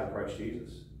that I have in Christ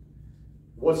Jesus.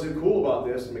 What's cool about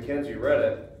this, and Mackenzie read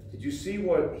it, did you see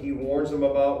what he warns them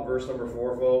about in verse number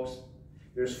 4, folks?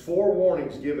 There's 4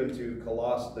 warnings given to the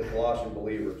Colossian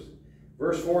believers.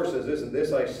 Verse 4 says this, and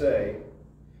this I say,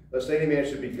 lest any man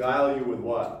should beguile you with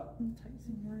what?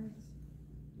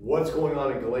 What's going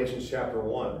on in Galatians chapter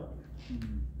 1?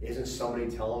 Isn't somebody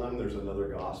telling them there's another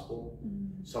gospel?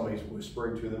 Somebody's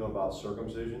whispering to them about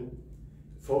circumcision?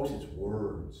 Folks, it's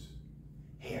words.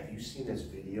 Hey, have you seen this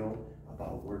video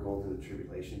about we're going through the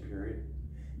tribulation period?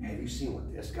 Have you seen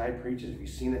what this guy preaches? Have you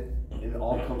seen it? And it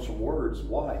all comes from words.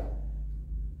 Why?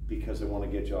 Because they want to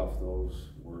get you off those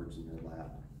words in your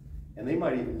lap. And they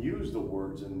might even use the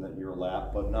words in your lap,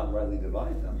 but not rightly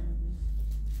divide them.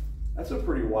 That's a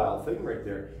pretty wild thing right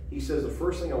there. He says the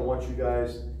first thing I want you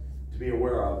guys to be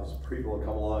aware of is people that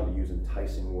come along to use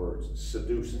enticing words,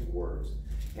 seducing words.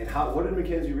 And what did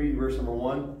Mackenzie read in verse number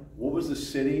 1? What was the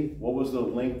city? What was the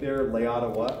link there?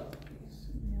 Laodicea what?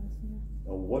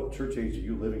 What church age are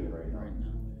you living in right now? Right now,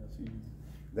 yeah.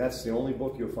 That's the only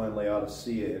book you'll find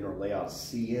Laodicea in or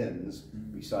Laodiceans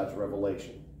besides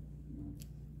Revelation.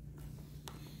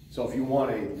 So if you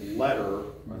want a letter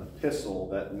or an epistle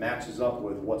that matches up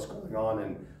with what's going on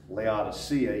in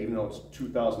Laodicea, even though it's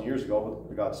 2,000 years ago,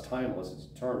 but God's timeless, it's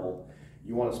eternal,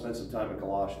 you want to spend some time in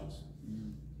Colossians,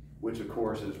 which of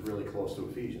course is really close to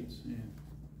Ephesians. Yeah.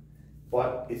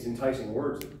 But it's enticing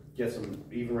words that gets them,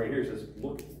 even right here, it says,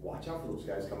 look, watch out for those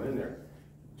guys coming in there.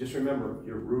 Just remember,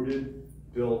 you're rooted,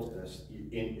 built,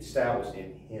 and established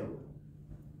in Him.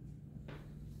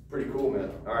 Pretty cool,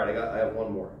 man. All right, I have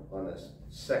one more on this.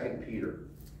 2 Peter.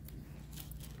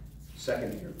 2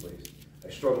 Peter, please. I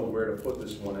struggled where to put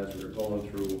this one as we were going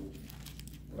through,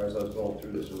 or as I was going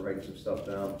through this and writing some stuff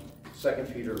down. 2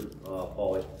 Peter,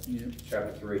 Paulie,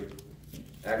 chapter 3.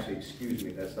 Actually, excuse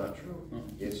me, that's not true.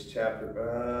 It's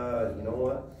chapter, you know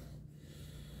what?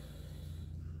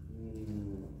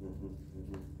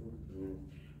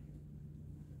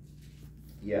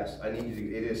 Yes, I need you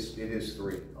to, it is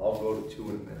 3. I'll go to 2 in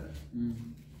a minute.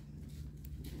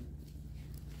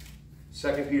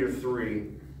 2 Peter 3,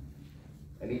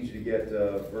 I need you to get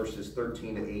verses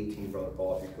 13 to 18, Brother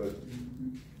Paul, if you could.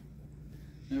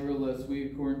 Nevertheless, we,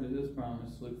 according to His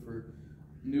promise, look for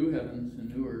new heavens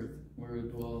and new earth, where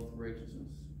dwelleth righteousness.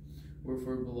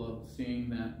 Wherefore, beloved, seeing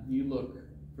that ye look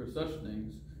for such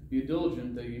things, be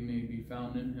diligent that ye may be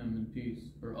found in Him in peace,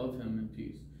 or of Him in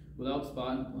peace, without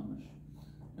spot and blemish.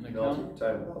 And account. No, you're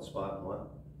talking without spot and what?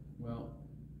 Well,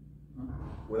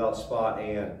 without spot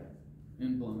and.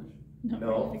 In blemish.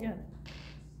 No. Again.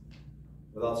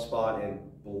 Without spot and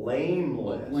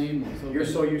blameless. Blameless. Okay. You're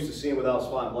so used to seeing without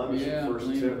spot and blemish Yeah, in First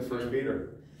blameless, Peter.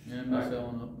 Yeah, I messed that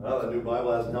one up. Well, the new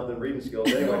Bible hasn't helped in reading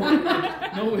skills anyway.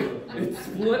 No, it's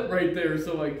split right there,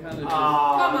 so I kind of.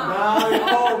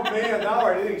 Oh man, now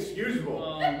are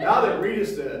inexcusable. Now they read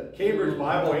us the Cambridge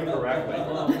Bible incorrectly.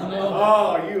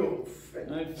 No. You.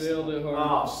 I failed it hard.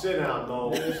 Oh, sit down,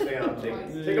 Mo. Sit down.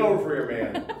 Take over for your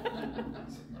man.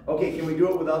 Okay, can we do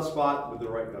it without spot with the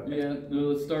right? Okay. Yeah, no,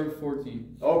 let's start with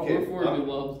 14. Okay. Wherefore,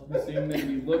 beloved, seeing that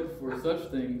ye look for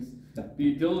such things,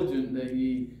 be diligent that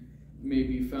ye may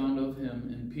be found of Him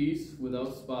in peace,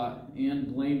 without spot,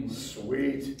 and blameless.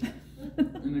 Sweet.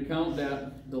 And account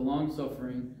that the long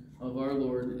suffering of our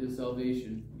Lord is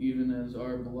salvation, even as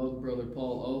our beloved brother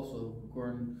Paul also,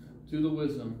 according to the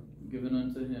wisdom given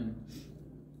unto him,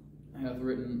 hath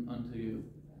written unto you.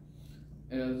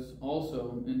 As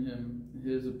also in him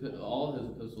all his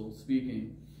epistles,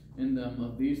 speaking in them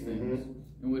of these things,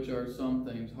 in which are some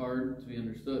things hard to be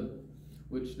understood,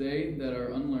 which they that are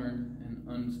unlearned and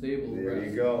unstable There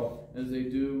you go. as they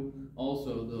do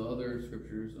also the other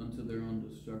scriptures unto their own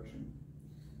destruction.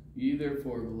 Ye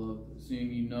therefore, beloved,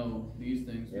 seeing ye know these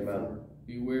things before,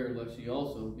 beware lest ye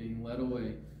also, being led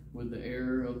away with the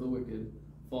error of the wicked,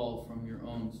 fall from your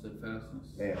own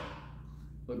steadfastness. Man.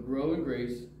 But grow in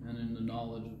grace and in the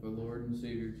knowledge of our Lord and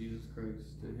Savior Jesus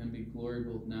Christ. To Him be glory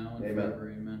both now and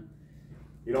forever. Amen.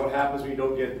 You know what happens when you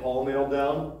don't get Paul nailed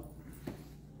down?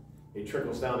 It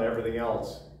trickles down to everything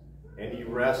else. And you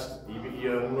rest, you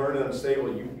learn it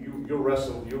unstable, you'll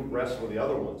wrestle with the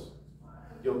other ones.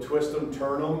 You'll twist them,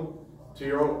 turn them to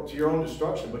your own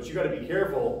destruction. But you got to be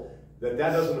careful that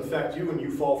doesn't affect you and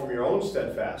you fall from your own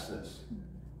steadfastness.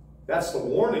 That's the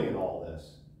warning in all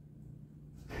this.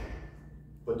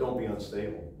 But don't be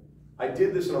unstable. I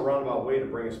did this in a roundabout way to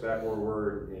bring us back where we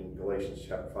were in Galatians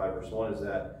chapter 5, verse 1, is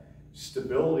that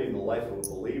stability in the life of a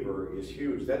believer is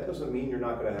huge. That doesn't mean you're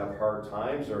not going to have hard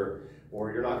times or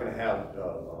you're not going to have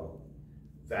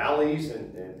valleys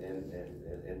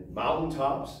and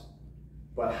mountaintops.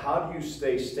 But how do you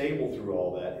stay stable through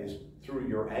all that is through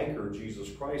your anchor,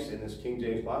 Jesus Christ, in this King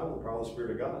James Bible, the power of the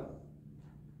Spirit of God.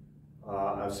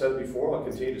 I've said it before, I'll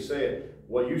continue to say it.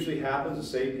 What usually happens to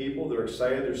saved people, they're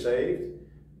excited they're saved.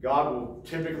 God will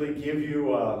typically give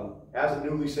you, as a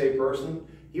newly saved person,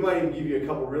 He might even give you a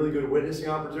couple really good witnessing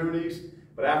opportunities,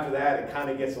 but after that, it kind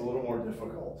of gets a little more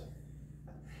difficult.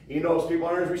 He knows people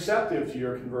aren't as receptive to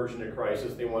your conversion to Christ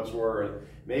as they once were. And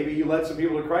maybe you led some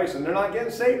people to Christ and they're not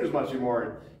getting saved as much anymore.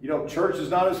 And, you know, church is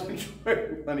not as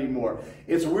enjoyable anymore.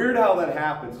 It's weird how that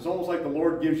happens. It's almost like the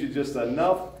Lord gives you just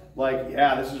enough, like,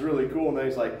 yeah, this is really cool. And then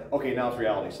he's like, okay, now it's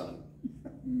reality, son.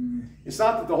 It's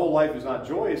not that the whole life is not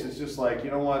joyous. It's just like,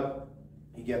 you know what?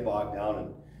 You get bogged down.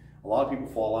 And a lot of people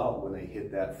fall out when they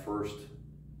hit that first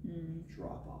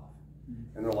drop off.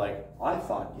 And they're like, I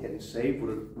thought getting saved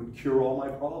would cure all my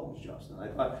problems, Justin. I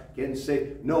thought getting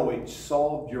saved, no, it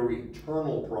solved your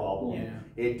eternal problem. Yeah.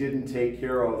 It didn't take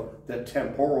care of the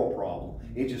temporal problem.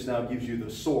 It just now gives you the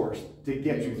source to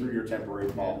get you through your temporary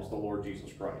problems, the Lord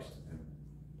Jesus Christ.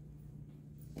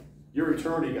 Your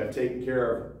eternity got taken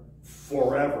care of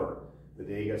forever the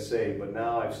day you got saved, but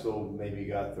now I've still maybe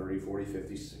got 30, 40,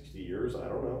 50, 60 years, I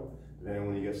don't know, depending on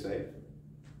when you get saved.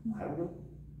 I don't know.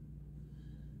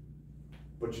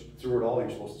 But through it all, you're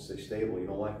supposed to stay stable. You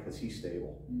know why? Because he's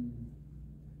stable.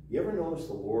 You ever notice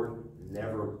the Lord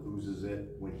never loses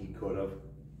it when he could have?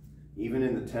 Even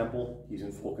in the temple, he's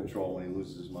in full control when he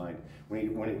loses his mind.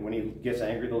 When he gets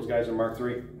angry, those guys in Mark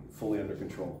 3, fully under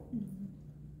control.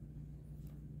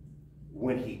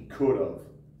 When he could have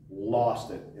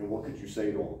lost it, and what could you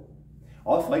say to him?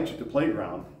 I'll fight you at the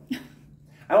playground.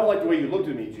 I don't like the way you looked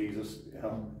at me, Jesus.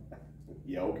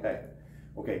 Yeah, okay.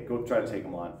 Okay, go try to take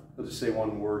him on. He'll just say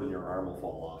one word and your arm will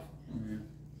fall off.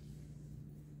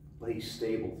 But he's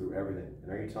stable through everything.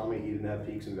 And are you telling me he didn't have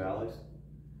peaks and valleys?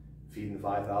 Feeding the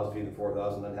 5,000, feeding the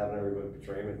 4,000, then having everybody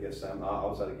betray him at Gethsemane,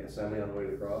 outside of Gethsemane on the way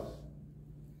to the cross?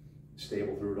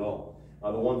 Stable through it all.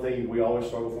 The one thing we always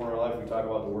struggle for in our life, we talk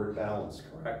about the word balance,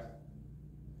 correct?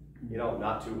 You know,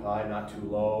 not too high, not too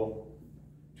low.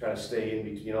 Try to stay in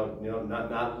between,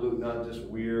 not just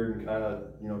weird and kind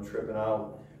of, tripping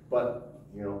out. But,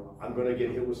 I'm going to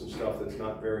get hit with some stuff that's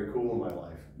not very cool in my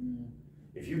life.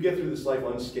 If you get through this life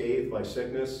unscathed by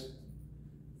sickness,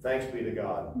 thanks be to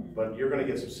God. But you're going to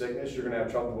get some sickness. You're going to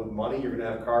have trouble with money. You're going to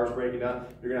have cars breaking down.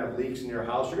 You're going to have leaks in your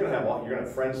house. You're going to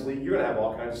have friends leak. You're going to have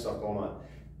all kinds of stuff going on.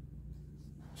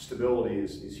 Stability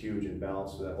is huge and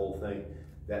balance to that whole thing.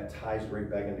 That ties right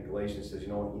back into Galatians. Says, you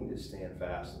know what? You need to stand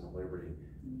fast in the liberty.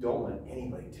 Don't let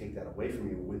anybody take that away from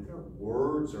you with their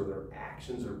words or their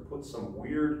actions or put some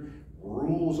weird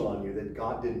rules on you that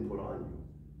God didn't put on you.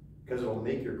 Because it'll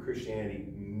make your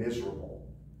Christianity miserable.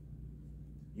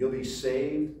 You'll be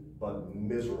saved, but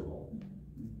miserable.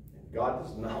 And God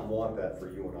does not want that for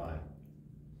you and I.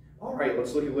 All right,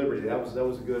 let's look at liberty. That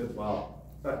was a good, wow.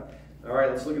 All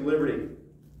right, let's look at liberty.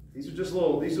 These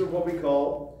are what we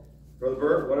call, Brother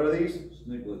Bert, what are these?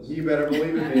 Sniglets. You better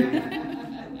believe it, baby.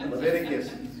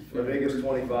 Leviticus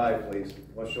 25, please.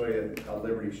 I'll show you how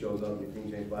liberty shows up in the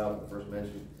King James Bible, the first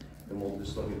mention. And we'll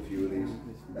just look at a few of these.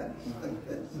 That's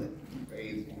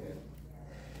crazy,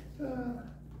 man.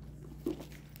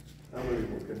 I'm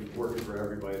going to be working for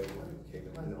everybody in the Millennium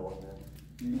Kingdom. I know it,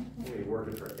 man. I'm going to be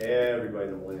working for everybody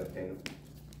in the Millennium Kingdom.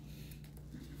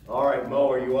 All right, Mo,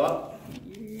 are you up?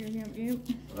 Yep.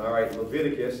 All right,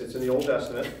 Leviticus. It's in the Old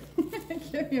Testament.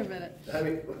 Give me a minute. I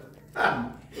mean,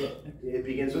 it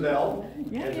begins with L.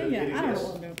 Yeah. I don't know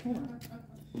what I'm doing. Hold on.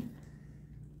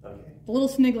 Okay. The little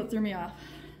sniglet threw me off.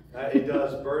 It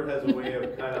does. Bert has a way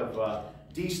of kind of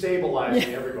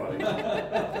destabilizing everybody.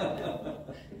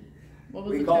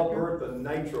 We call Bert the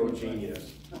nitro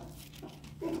genius.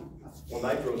 Well,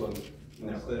 nitro's on.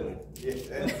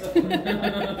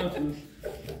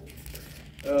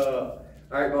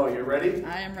 All right, Mo, you ready?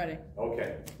 I am ready.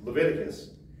 Okay.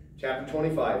 Leviticus, chapter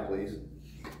 25, please.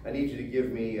 I need you to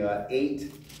give me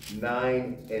 8,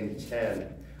 9, and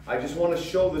 10. I just want to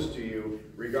show this to you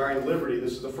regarding liberty.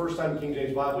 This is the first time the King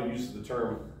James Bible uses the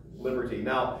term liberty.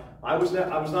 Now, I was not,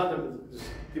 just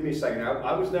give me a second.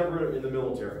 I was never in the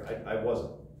military. I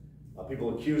wasn't.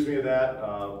 People accuse me of that,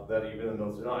 that even in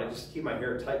those, no, I just keep my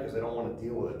hair tight because I don't want to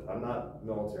deal with it. I'm not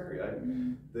military.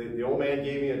 The old man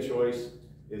gave me a choice.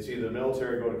 It's either the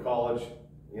military or go to college.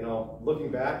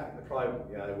 Looking back, I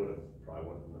would have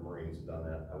went in the Marines and done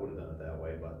that. I would have done it that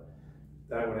way, but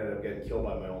then I would end up getting killed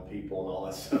by my own people and all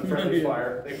that stuff. Friendly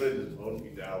fire. They would have just voted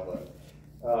me down.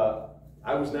 But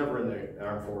I was never in the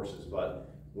armed forces.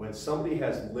 But when somebody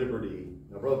has liberty,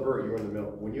 now, Brother Bert, you're in the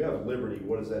middle. When you have liberty,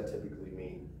 what does that typically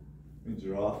mean? It means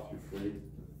you're off, you're free.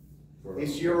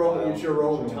 It's your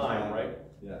own time, right?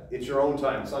 Yeah. It's your own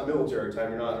time. It's not military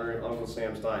time. You're not earning Uncle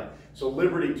Sam's time. So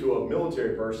liberty to a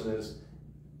military person is,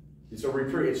 it's a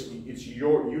reprieve. It's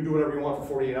you do whatever you want for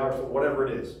 48 hours, whatever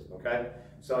it is. Okay.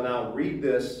 So now read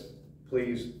this,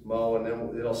 please, Mo, and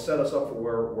then it'll set us up for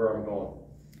where I'm going.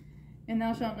 And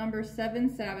thou shalt number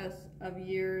 7 Sabbaths of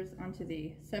years unto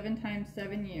thee, 7 times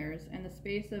 7 years, and the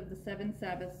space of the 7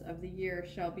 Sabbaths of the year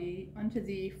shall be unto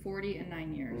thee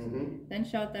 49 years. Then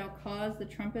shalt thou cause the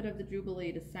trumpet of the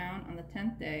Jubilee to sound on the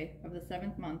 10th day of the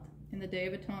 7th month. In the day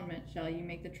of atonement shall ye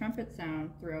make the trumpet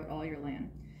sound throughout all your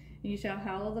land. And ye shall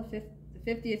hallow the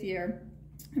 50th year,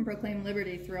 and proclaim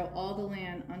liberty throughout all the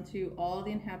land unto all the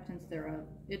inhabitants thereof.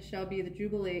 It shall be the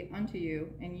Jubilee unto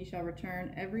you, and ye shall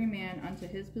return every man unto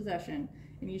his possession,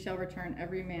 and ye shall return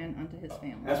every man unto his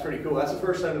family. That's pretty cool. That's the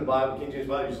first time in the Bible, King James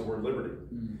Bible, uses the word liberty.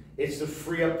 It's to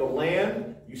free up the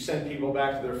land. You send people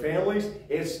back to their families.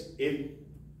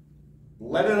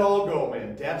 Let it all go,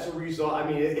 man. That's a result. I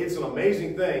mean, it's an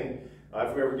amazing thing.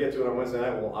 If we ever get to it on Wednesday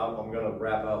night, I'm going to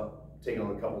wrap up, taking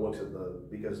on a couple looks at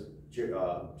because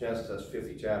Genesis has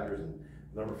 50 chapters, and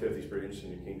number 50 is pretty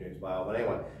interesting in your King James Bible. But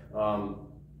anyway,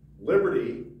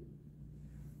 liberty,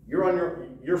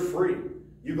 you're free.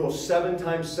 You go 7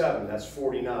 times 7, that's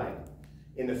 49.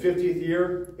 In the 50th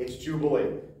year, it's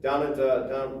Jubilee. Down at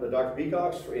Dr.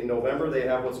 Peacock's in November, they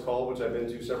have what's called, which I've been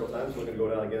to several times, we're going to go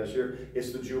down again this year,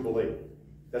 it's the Jubilee.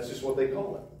 That's just what they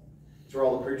call it. It's where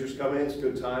all the preachers come in. It's a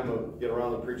good time to get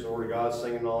around the preaching the Word of God,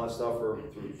 singing and all that stuff for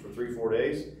 3-4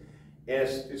 days. And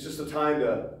it's just a time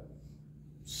to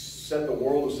set the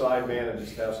world aside, man, and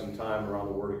just have some time around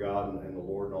the Word of God and the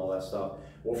Lord and all that stuff.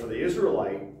 Well, for the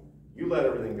Israelite, you let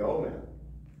everything go, man.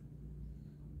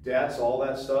 Debts, all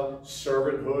that stuff,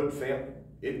 servanthood,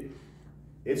 family,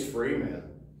 it's free, man,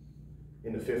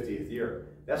 in the 50th year.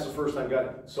 That's the first time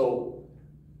God. So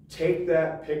take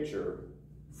that picture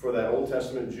for that Old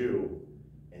Testament Jew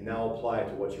and now apply it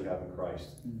to what you have in Christ,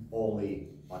 only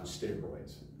on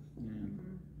steroids.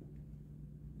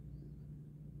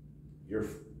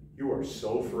 You are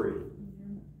so free.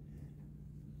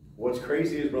 What's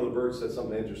crazy is Brother Bird said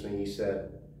something interesting. He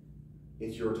said,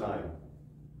 it's your time.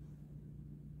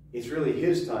 It's really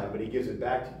his time, but he gives it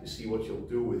back to you to see what you'll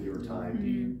do with your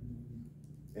time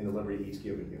and the liberty he's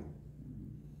given you.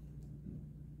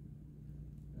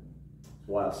 It's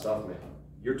wild stuff, man.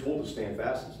 You're told to stand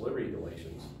fast. It's liberty,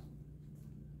 Galatians.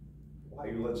 Why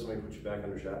you let somebody put you back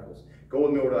under shackles? Go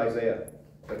with me over to Isaiah,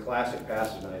 the classic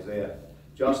passage in Isaiah.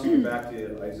 Justin, get back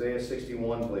to Isaiah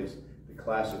 61, please. The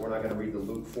classic. We're not going to read the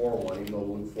Luke 4:1, even though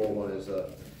Luke 4:1 is a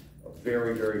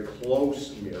very, very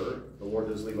close mirror. The Lord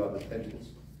does leave out the pensions.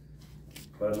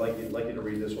 But I'd like you to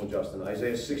read this one, Justin.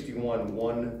 Isaiah 61,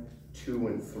 1, 2,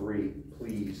 and 3,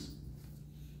 please.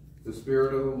 The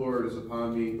Spirit of the Lord is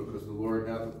upon me, because the Lord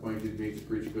hath appointed me to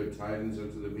preach good tidings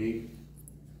unto the meek.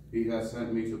 He hath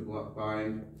sent me to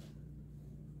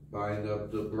bind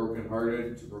up the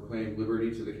brokenhearted, to proclaim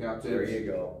liberty to the captives. There you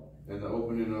go. And the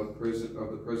opening of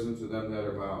the prison to them that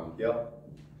are bound. Yep.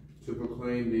 To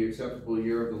proclaim the acceptable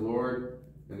year of the Lord,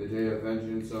 and the day of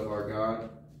vengeance of our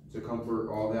God, to comfort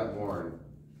all that mourn.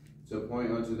 To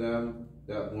appoint unto them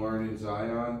that mourn in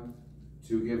Zion,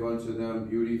 to give unto them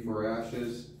beauty for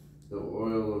ashes, the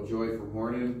oil of joy for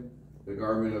mourning, the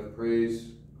garment of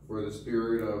praise for the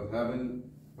spirit of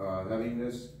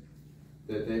heaviness,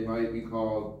 that they might be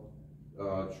called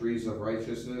trees of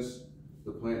righteousness,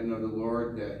 the planting of the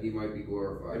Lord, that he might be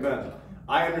glorified. Amen.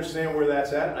 I understand where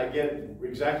that's at. I get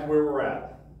exactly where we're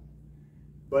at.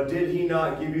 But did he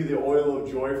not give you the oil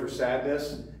of joy for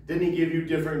sadness? Didn't he give you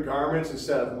different garments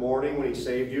instead of mourning when he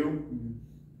saved you?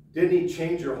 Didn't he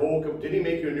change your whole, didn't he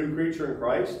make you a new creature in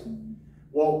Christ?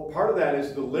 Well, part of that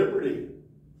is the liberty.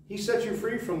 He set you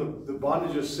free from the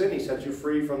bondage of sin. He set you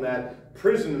free from that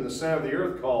prison in the center of the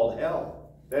earth called hell.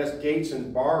 That has gates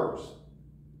and bars.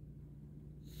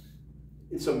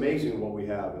 It's amazing what we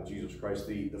have in Jesus Christ.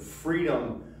 The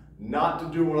freedom not to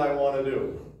do what I want to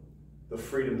do. The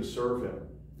freedom to serve him.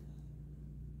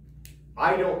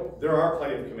 There are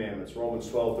plenty of commandments. Romans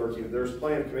 12, 13. There's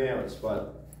plenty of commandments,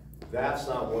 but that's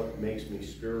not what makes me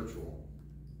spiritual.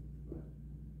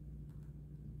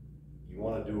 You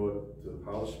want to do it to the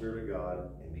power of the Spirit of God,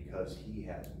 and because he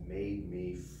has made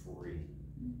me free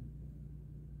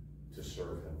to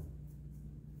serve him.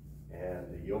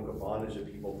 And the yoke of bondage that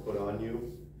people put on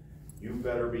you, you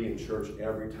better be in church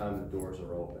every time the doors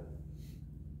are open.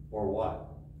 Or what?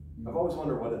 I've always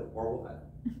wondered or what?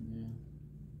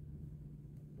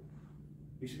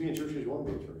 You should be in church because you want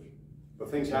to be in church.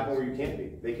 But things happen where you can't be.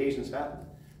 Vacations happen.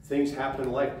 Things happen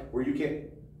in life where you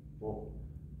can't. Well,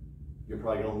 you're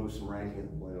probably going to lose some ranking in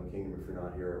the millennial kingdom if you're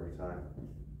not here every time.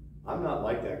 I'm not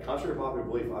like that. Contrary to popular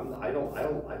belief, I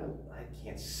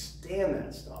can't stand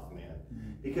that stuff, man.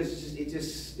 Because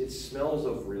it smells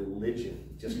of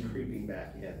religion just creeping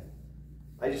back in.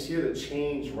 I just hear the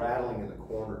chains rattling in the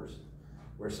corners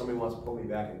where somebody wants to put me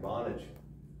back in bondage.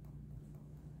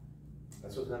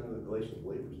 That's what's happening to the Galatian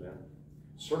believers, man.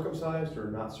 Circumcised or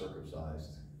not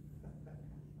circumcised?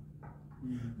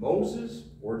 Moses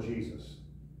or Jesus?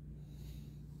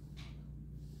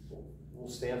 We'll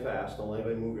stand fast. Don't let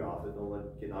anybody move you off it.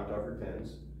 Don't get knocked off your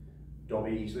pins. Don't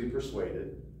be easily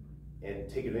persuaded. And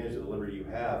take advantage of the liberty you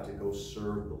have to go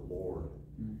serve the Lord.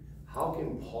 How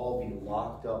can Paul be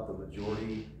locked up the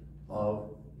majority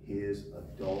of his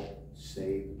adult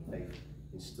saved life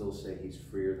and still say he's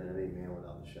freer than any man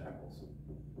without the shackles?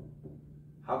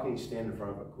 How can he stand in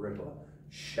front of Agrippa,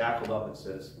 shackled up, and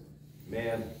says,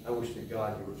 man, I wish to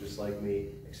God you were just like me,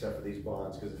 except for these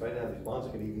bonds, because if I didn't have these bonds,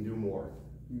 I could even do more.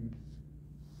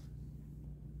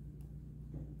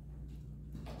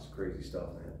 It's crazy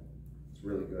stuff, man. It's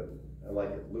really good. I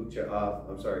like it. John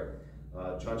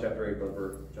chapter 8, Brother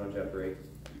Bert. John chapter 8.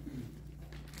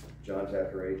 John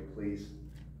chapter 8, please.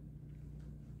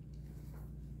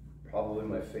 Probably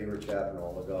my favorite chapter in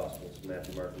all the Gospels,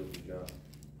 Matthew, Mark, Luke, and John.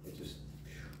 It's just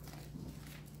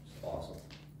awesome.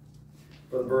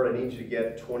 Brother Bert, I need you to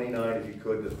get 29, if you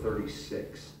could, to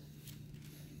 36.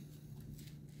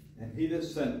 And he that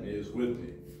sent me is with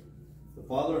me. The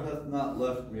Father hath not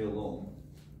left me alone,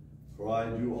 for I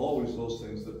do always those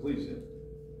things that please him.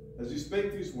 As he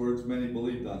spake these words, many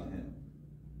believed on him.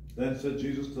 Then said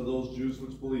Jesus to those Jews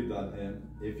which believed on him,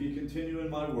 If ye continue in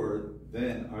my word,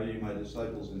 then are ye my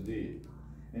disciples indeed.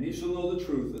 And ye shall know the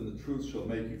truth, and the truth shall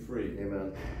make you free.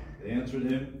 Amen. They answered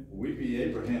him, We be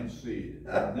Abraham's seed,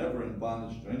 and never in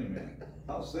bondage to any man.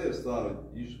 How sayest thou that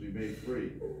ye shall be made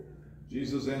free?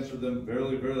 Jesus answered them,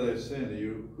 Verily, verily, I say unto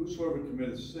you, whosoever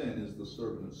committeth sin is the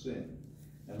servant of sin.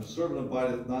 And the servant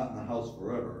abideth not in the house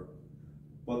forever,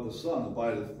 but the Son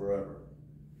abideth forever.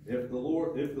 If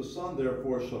the Son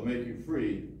therefore shall make you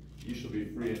free, ye shall be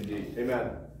free indeed.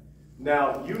 Amen.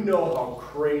 Now, you know how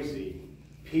crazy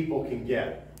people can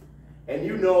get. And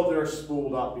you know they're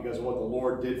spooled up because of what the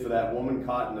Lord did for that woman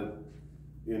caught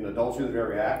in adultery of the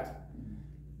very act.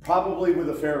 Probably with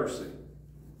a Pharisee.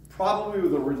 Probably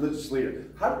with a religious leader.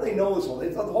 How do they know this whole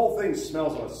thing? The whole thing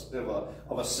smells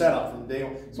of a setup from day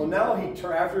one. So now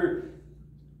after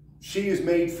she is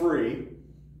made free,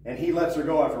 and he lets her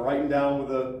go after writing down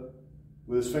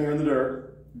with his finger in the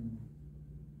dirt.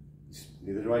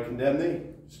 Neither do I condemn thee.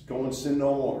 Just go and sin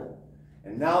no more.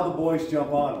 And now the boys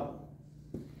jump on him.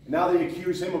 And now they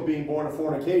accuse him of being born of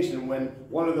fornication when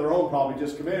one of their own probably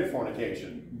just committed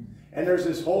fornication. And there's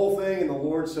this whole thing, and the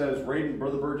Lord says,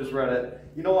 Brother Bird just read it,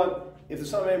 you know what? If the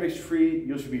Son of Man makes you free,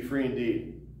 you shall be free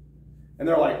indeed. And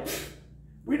they're like,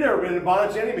 we've never been in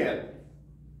bondage to any man.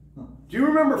 Do you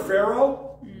remember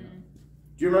Pharaoh?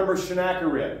 Do you remember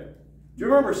Sennacherib? Do you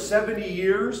remember 70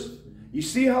 years? You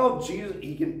see how Jesus,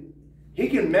 he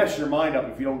can mess your mind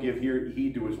up if you don't give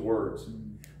heed to his words.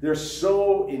 They're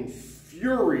so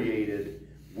infuriated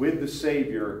with the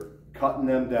Savior, cutting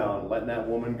them down, letting that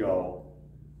woman go,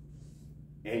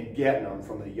 and getting them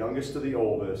from the youngest to the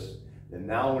oldest. And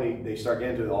now when they start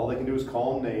getting to it, all they can do is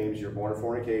call them names. You're born of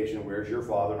fornication. Where's your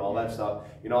father? And all that stuff.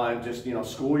 I'm just,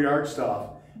 schoolyard stuff.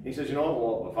 And he says,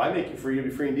 well, if I make you free, you'll be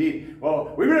free indeed.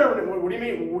 Well, we've never, what do you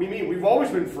mean? What do you mean? We've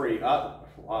always been free.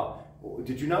 Wow.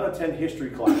 Did you not attend history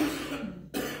class?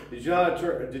 Did you not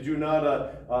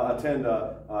attend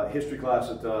history class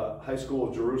at the High School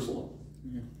of Jerusalem?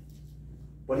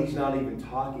 But he's not even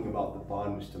talking about the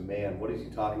bondage to man. What is he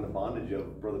talking the bondage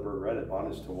of? Brother Bird read it.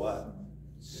 Bondage to what?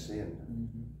 Sin.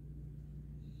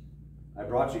 I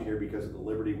brought you here because of the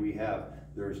liberty we have.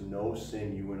 There is no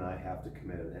sin you and I have to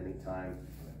commit at any time,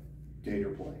 date,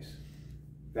 or place.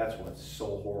 That's what's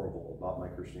so horrible about my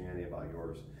Christianity, about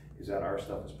yours, is that our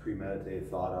stuff is premeditated,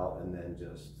 thought out, and then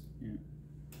just...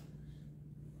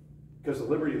 Because the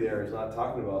liberty there is not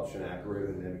talking about Sennacherib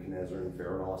and Nebuchadnezzar and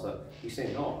Pharaoh and all that stuff. He's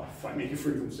saying, no, if I make you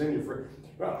free from sin, you're free.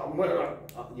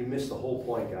 You missed the whole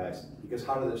point, guys. Because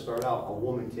how did it start out? A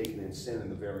woman taken in sin in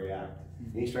the very act.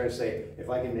 And he's trying to say, if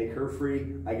I can make her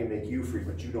free, I can make you free,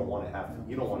 but you don't want to have to.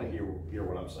 You don't want to hear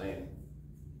what I'm saying.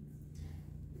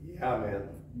 Yeah, man.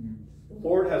 The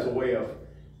Lord has a way of,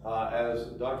 as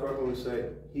Dr. Ruckman would say,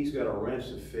 he's got a wrench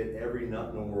to fit every nut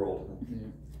in the world.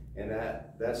 And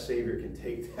that Savior can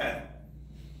take that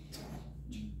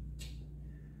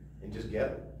and just get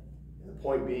it. And the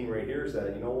point being right here is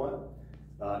that, you know what?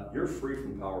 You're free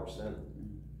from the power of sin.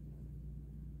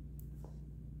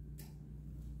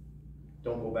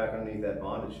 Don't go back underneath that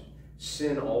bondage.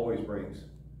 Sin always brings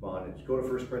bondage. Go to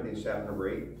 1 Corinthians chapter number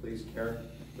 8, please, Karen.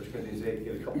 1 Corinthians 8,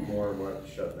 get a couple more and we'll have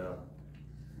to shut down.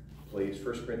 Please,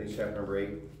 1 Corinthians chapter number 8.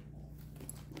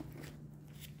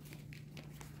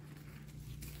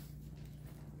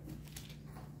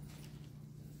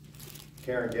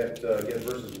 Karen, get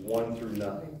verses 1 through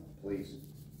 9, please.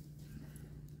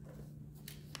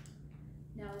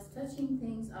 Now as touching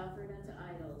things offered unto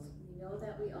idols, we know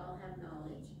that we all have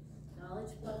knowledge. Knowledge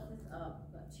puffeth up,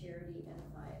 but charity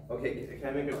edifieth. Okay, can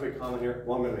I make a quick comment here?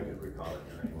 Well, I'm going to make a quick comment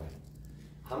here anyway.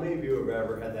 How many of you have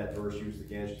ever had that verse used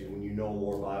against you when you know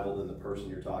more Bible than the person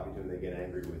you're talking to and they get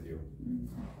angry with you?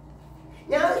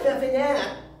 No, there's nothing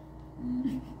that.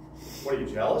 What, are you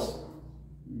jealous?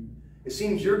 It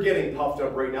seems you're getting puffed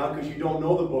up right now because you don't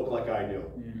know the book like I do.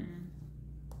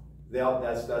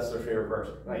 That's their favorite verse.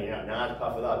 Right, yeah, not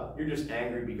puff it up. You're just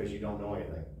angry because you don't know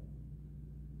anything.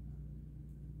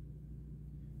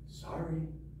 Sorry.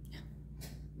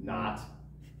 Not.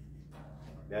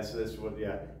 That's what,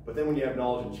 yeah. But then when you have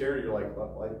knowledge and charity, you're like,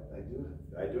 well,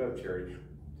 I do have charity.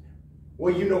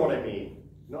 Well, you know what I mean.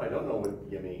 No, I don't know what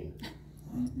you mean.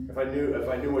 If I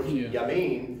knew what you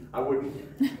mean, I wouldn't.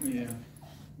 Yeah.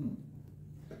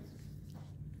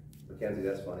 Mackenzie,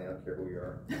 that's funny. I don't care who you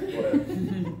are. Go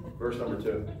ahead. Verse number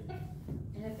 2.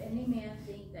 And if any man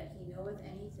think that he knoweth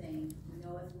anything, he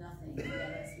knoweth nothing,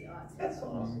 yet as he ought to. That's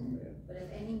awesome, man. But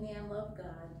if any man love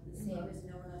God, the same is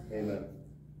known of him. Amen.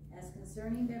 As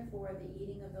concerning therefore the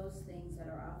eating of those things that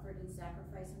are offered in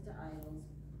sacrifice unto idols,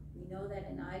 we know that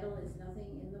an idol is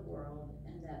nothing in the world,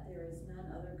 and that there is none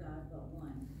other God but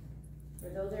one. For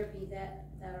though there be that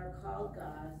are called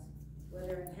gods,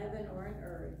 whether in heaven or in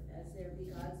earth, as there be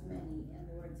gods many and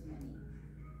lords many,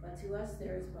 but to us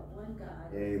there is but one God,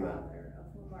 the Father,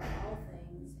 of whom are all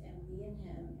things, and we in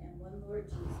him, and one Lord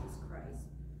Jesus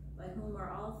Christ, by whom are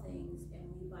all things, and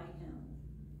we by him.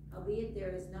 Howbeit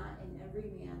there is not in every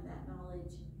man that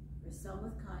knowledge, for some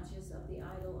with conscience of the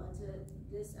idol unto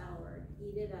this hour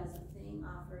eat it as a thing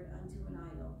offered unto an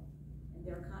idol, and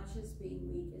their conscience being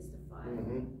weak is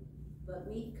defiled.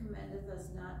 But meat commendeth us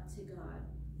not to God,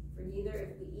 for neither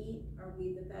if we eat are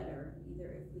we the better, neither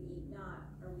if we eat not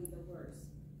are we the worse.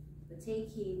 But take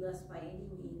heed lest by any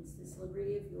means this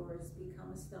liberty of yours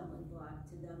become a stumbling block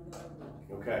to them that are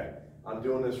weak. Okay, I'm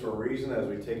doing this for a reason. As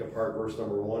we take apart verse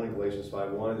number 1 in Galatians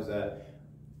 5:1, is that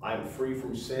I am free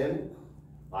from sin.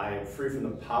 I am free from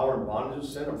the power and bondage of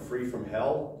sin. I'm free from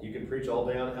hell. You can preach all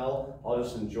day on hell. I'll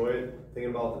just enjoy it,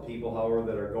 thinking about the people, however,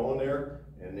 that are going there.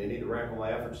 And they need to rack on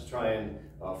my efforts to try and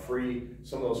free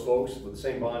some of those folks with the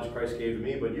same bondage Christ gave to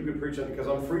me. But you can preach on it because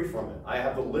I'm free from it. I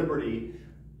have the liberty.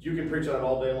 You can preach on it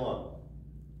all day long.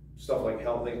 Stuff like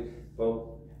hell thing.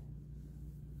 Well,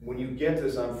 when you get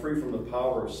this, I'm free from the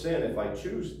power of sin if I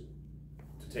choose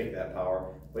to take that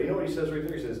power. But you know what he says right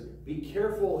there? He says, be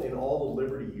careful in all the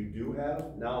liberty you do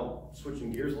have. Now,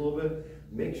 switching gears a little bit,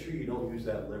 make sure you don't use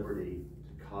that liberty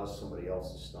to cause somebody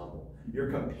else to stumble.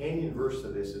 Your companion verse to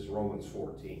this is Romans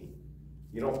 14.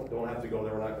 You don't have to go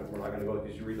there. We're not going to go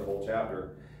because you read the whole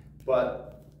chapter.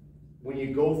 But when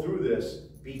you go through this,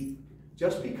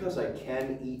 just because I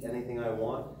can eat anything I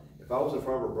want, if I was in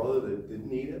front of a brother that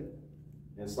didn't eat it,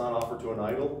 and it's not offered to an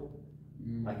idol,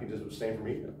 I could just abstain from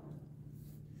eating it.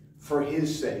 For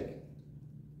his sake.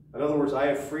 In other words, I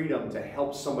have freedom to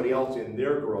help somebody else in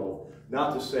their growth,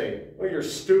 not to say, oh, you're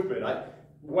stupid.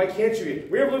 Why can't you eat?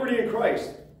 We have liberty in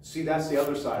Christ. See, that's the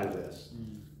other side of this.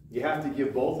 You have to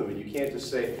give both of it. You can't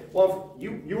just say, well,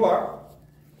 you are.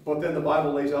 But then the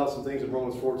Bible lays out some things in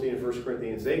Romans 14 and 1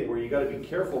 Corinthians 8 where you got to be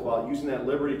careful about using that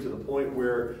liberty to the point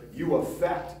where you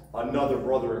affect another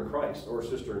brother in Christ or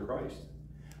sister in Christ.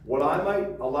 What I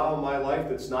might allow in my life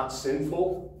that's not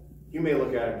sinful, you may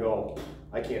look at it and go,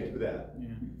 I can't do that. Yeah.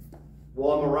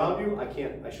 While I'm around you,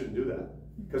 I shouldn't do that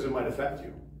because it might affect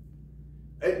you.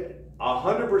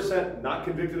 100% not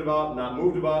convicted about, not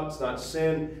moved about, it's not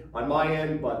sin on my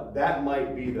end, but that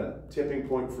might be the tipping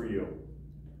point for you.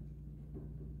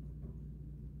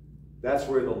 That's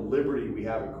where the liberty we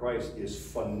have in Christ is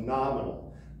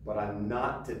phenomenal. But I'm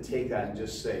not to take that and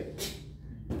just say,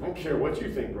 I don't care what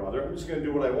you think, brother. I'm just going to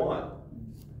do what I want.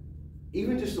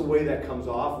 Even just the way that comes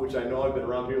off, which I know I've been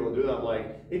around people that do that, I'm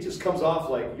like, it just comes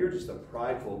off like you're just a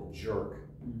prideful jerk.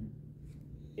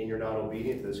 And you're not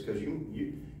obedient to this because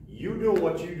you doing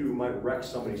what you do might wreck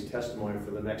somebody's testimony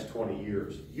for the next 20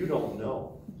 years. You don't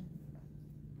know.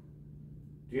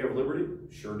 Do you have liberty?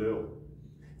 Sure do.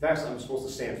 In fact, I'm supposed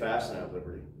to stand fast and have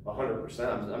liberty.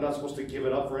 100%. I'm not supposed to give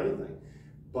it up for anything.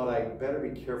 But I better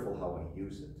be careful how I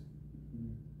use it.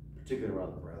 Particularly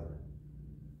around the brethren.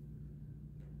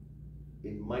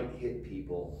 It might hit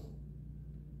people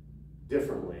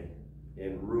differently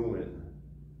and ruin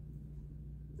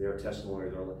their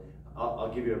testimony.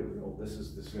 I'll give you this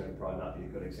is going to probably not be a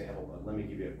good example, but let me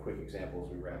give you a quick example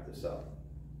as we wrap this up.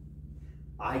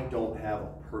 I don't have a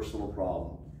personal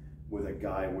problem with a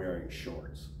guy wearing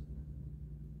shorts.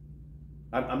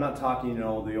 I'm not talking, the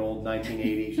old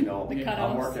 1980s,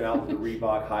 I'm working out with the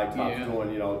Reebok high tops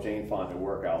doing, Jane Fonda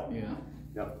workout. Yeah.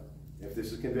 If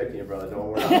this is convicting you, brother, don't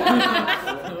worry.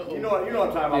 you know what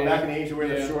I'm talking about. Back in the age of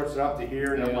wearing the shorts up to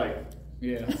here, and I'm like,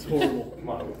 yeah, it's horrible. Come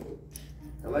on.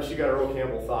 Unless you got Earl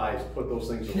Campbell thighs, put those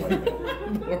things away.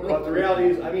 But the reality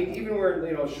is, I mean, even wearing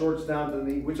shorts down to the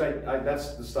knee, which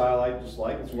that's the style I just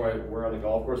like. It's what I wear on the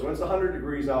golf course. When it's 100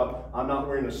 degrees out, I'm not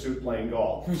wearing a suit playing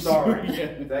golf. Sorry,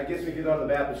 that gets me to get out of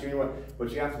the Baptist Union.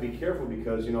 But you have to be careful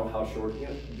because you know how short.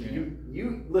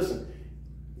 You listen.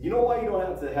 You know why you don't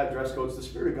have to have dress codes? The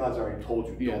Spirit of God's already told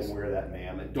you, don't wear that,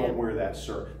 ma'am, and don't wear that,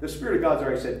 sir. The Spirit of God's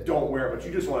already said, don't wear it, but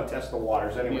you just want to test the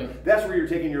waters anyway. That's where you're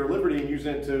taking your liberty and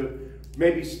using it to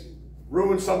maybe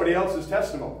ruin somebody else's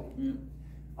testimony.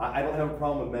 I don't have a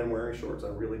problem with men wearing shorts. I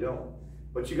really don't.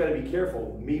 But you got to be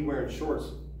careful. Me wearing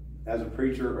shorts as a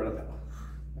preacher, or I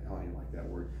don't even like that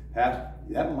word.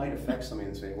 That might affect somebody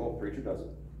and say, well, preacher does it.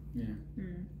 Yeah.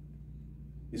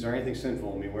 Is there anything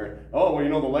sinful in me wearing, oh,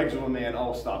 well, the legs of a man,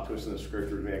 oh, stop twisting the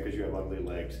scriptures, man, because you have ugly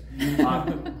legs.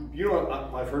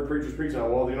 I've heard preachers preach on,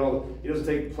 well, he doesn't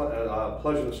take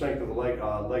pleasure in the strength of the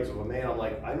legs of a man. I'm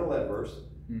like, I know that verse,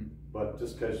 but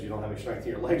just because you don't have any strength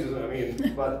in your legs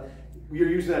doesn't, but you're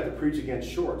using that to preach against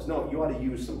shorts. No, you ought to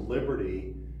use some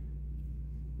liberty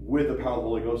with the power of the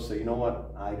Holy Ghost to say, you know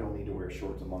what, I don't need to wear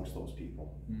shorts amongst those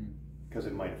people, because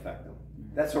it might affect them.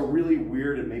 That's a really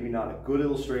weird and maybe not a good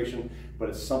illustration, but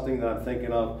it's something that I'm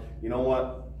thinking of. You know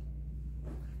what?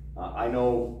 I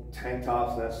know tank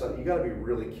tops and that stuff. You got to be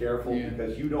really careful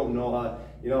because you don't know how.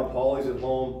 Paulie's at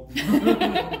home.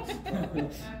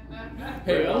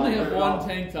 Hey, I only have one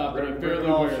tank top and I barely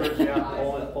wear it.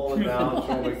 Yeah, pulling it down,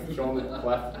 showing the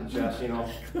cleft in the chest.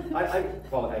 I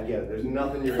get it. There's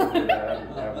nothing you're going to do that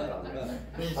I haven't done that.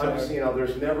 I'm just,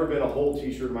 there's never been a whole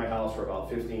T-shirt in my house for about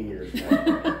 15 years.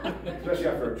 Especially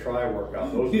after a try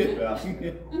workout. Those are the best.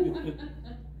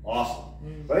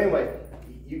 Awesome. But anyway,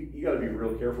 you got to be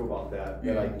real careful about that.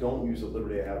 That I don't use the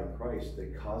liberty I have in Christ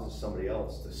that causes somebody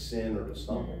else to sin or to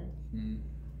stumble.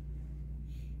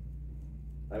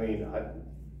 I mean,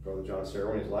 Brother John Sarah,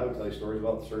 when he's alive, would tell you stories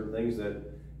about certain things that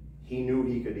he knew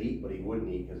he could eat, but he wouldn't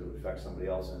eat because it would affect somebody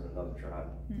else in another tribe.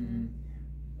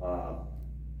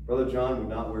 Brother John would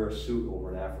not wear a suit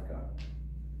over in Africa.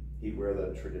 He'd wear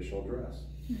the traditional dress.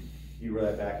 You wear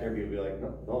that back here, he'd be like,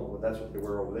 no, that's what they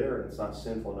wear over there, and it's not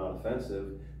sinful, not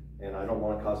offensive, and I don't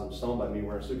want to cause them stumble by me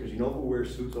wearing a suit, because you know who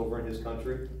wears suits over in his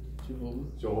country?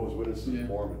 Jehovah's Witnesses and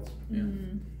Mormons.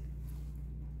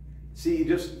 See,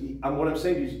 what I'm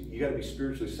saying is you got to be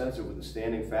spiritually sensitive with the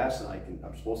standing fast, and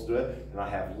I'm supposed to do it, and I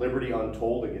have liberty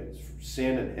untold against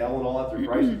sin and hell and all that through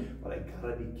Christ, but I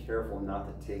got to be careful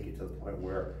not to take it to the point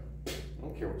where I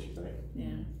don't care what you think.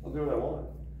 I'll do what I want.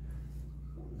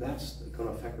 That's going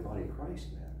to affect the body of Christ,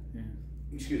 man.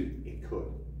 Excuse me, it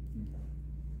could.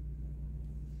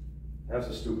 That's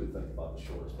a stupid thing about the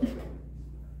shorts.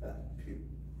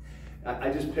 I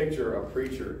just picture a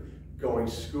preacher going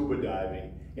scuba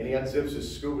diving, and he unzips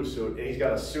his scuba suit, and he's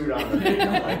got a suit on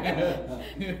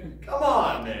underneath. Come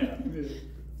on, man.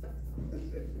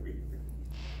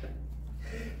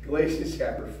 Galatians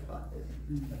chapter 5.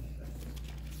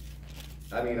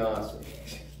 I mean, honestly.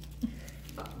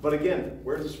 But again,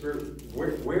 where's the Spirit?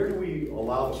 Where do we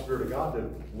allow the Spirit of God to?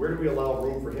 Where do we allow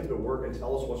room for Him to work and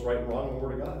tell us what's right and wrong in the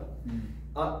Word of God?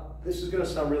 This is going to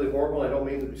sound really horrible. I don't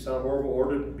mean to sound horrible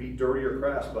or to be dirty or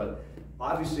crass, but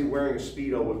obviously wearing a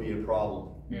Speedo would be a problem.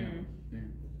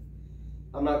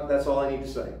 I'm not. That's all I need to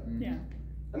say.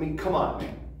 I mean, come on,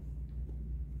 man.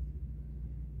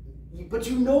 But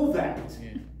you know that.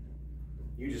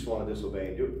 You just want to disobey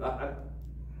and do it.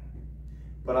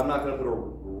 But I'm not going to put a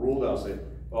rule down and say,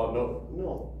 oh,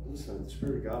 no, listen, the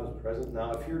Spirit of God is present.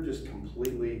 Now, if you're just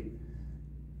completely,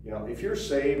 if you're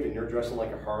saved and you're dressing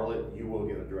like a harlot, you will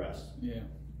get addressed.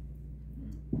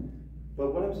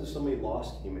 But what happens if somebody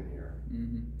lost came in here?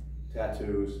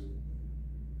 Tattoos,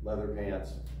 leather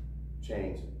pants,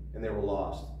 chains, and they were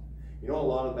lost. You know what a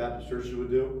lot of Baptist churches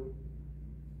would do?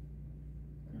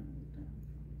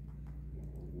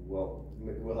 Well,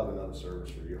 we'll have another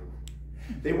service for you.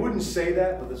 They wouldn't say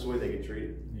that, but this is the way they get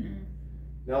treated.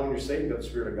 Now, when you're saved, you've got the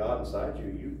Spirit of God inside you,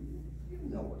 you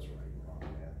know what's right and wrong,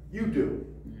 man. You do.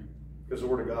 Because the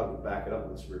Word of God will back it up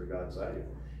with the Spirit of God inside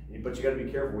you. But you got to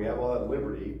be careful. We have all that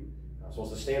liberty. I'm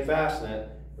supposed to stand fast in it,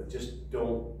 but just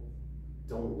don't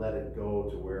let it go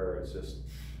to where it's just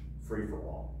free for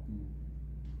all.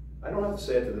 I don't have to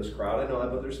say it to this crowd. I know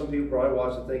that, but there's some people probably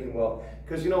watching thinking, well,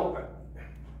 because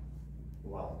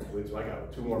I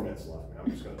got 2 more minutes left.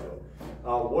 I'm just going to do it.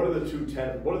 What are the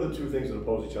two things that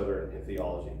oppose each other in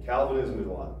theology? Calvinism and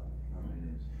what?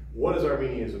 Arminianism. What is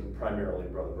Arminianism primarily,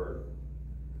 Brother Bert?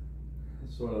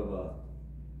 It's sort of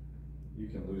you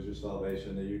can lose your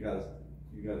salvation. That you got to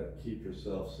you gotta keep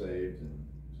yourself saved,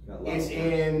 and It's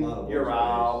in, you're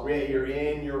out. Yeah, you're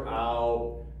in, you're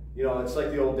out. You know, it's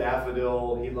like the old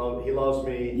daffodil. He loves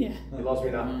me. Yeah. He loves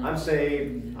me now. I'm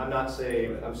saved. I'm not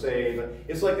saved. I'm saved.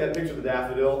 It's like that picture of the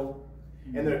daffodil.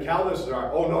 And the Calvinists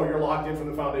are, oh no, you're locked in from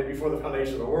the foundation before the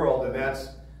foundation of the world, and that's,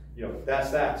 you know,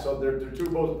 that's that. So they're two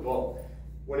both. Well,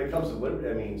 when it comes to liberty,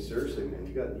 I mean, seriously, man,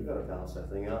 you got to balance that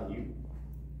thing out.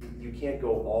 You can't go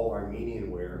all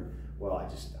Armenian where, well,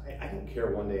 I don't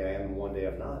care. One day I am, and one day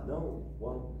I'm not. No,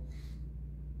 well.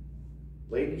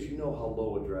 Ladies, you know how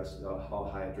low a dress, how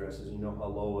high a dress is. You know how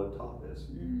low a top is.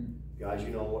 Guys, you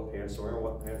know what pants are and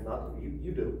what pants not.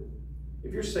 You do.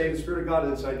 If you're saved, the Spirit of God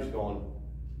is inside you's going.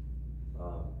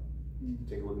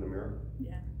 Take a look in the mirror.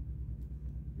 Yeah.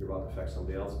 You're about to affect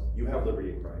somebody else. You have liberty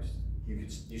in Christ. You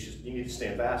need to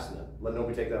stand fast in it. Let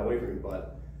nobody take that away from you.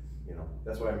 But you know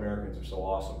that's why Americans are so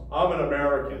awesome. I'm an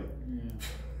American.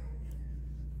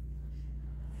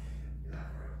 Yeah.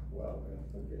 Wow, man.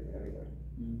 Okay, anyway.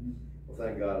 Well,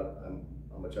 thank God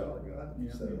I'm a child of God.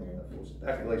 Yeah.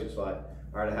 Back to Galatians 5. All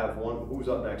right, I have one. Who's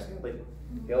up next?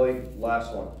 Haley,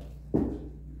 last one.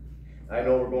 I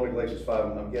know we're going to Galatians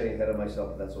 5. I'm getting ahead of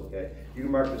myself, but that's okay. You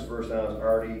can mark this verse down as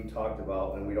already talked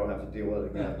about, and we don't have to deal with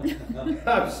it again.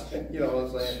 You know what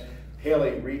I'm saying?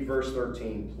 Haley, read verse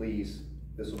 13, please.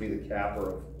 This will be the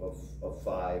capper of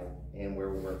 5 and where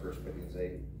we were in 1 Corinthians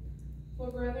 8. For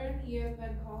brethren, ye have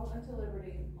been called unto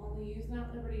liberty. Only use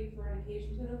not liberty for an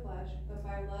occasion to the flesh, but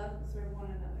by love serve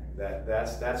one another.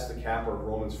 That's the capper of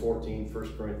Romans 14,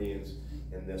 1 Corinthians,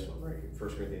 and this one right here. 1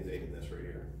 Corinthians 8 and this right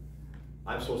here.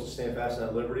 I'm supposed to stand fast in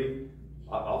that liberty.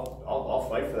 I'll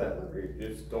fight for that liberty.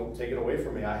 Just don't take it away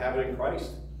from me. I have it in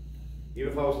Christ.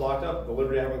 Even if I was locked up, the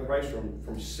liberty I have in Christ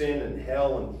from sin and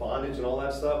hell and bondage and all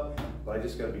that stuff. But I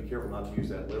just got to be careful not to use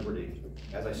that liberty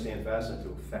as I stand fast and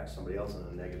to affect somebody else in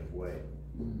a negative way.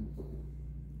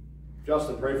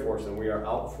 Justin, pray for us, and we are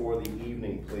out for the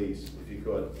evening, please, if you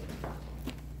could.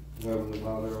 Heavenly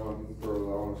Father, I want you for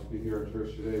allowing us to be here at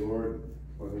church today, Lord.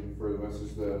 I thank you for the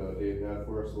message that Dave had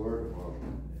for us, Lord.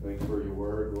 Thank you for your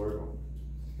word, Lord.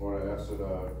 I want to ask that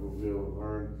we'll be able to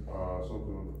learn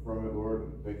something from it, Lord.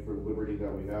 And thank you for the liberty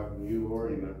that we have from you,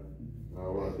 Lord. Amen. I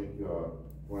want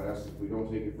to ask that we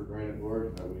don't take it for granted,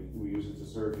 Lord, that we use it to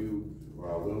serve you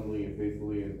willingly and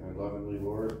faithfully and lovingly,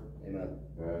 Lord. Amen.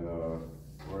 And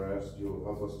I want to ask you to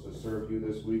help us to serve you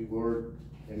this week, Lord.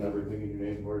 And everything in your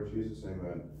name, Lord Jesus.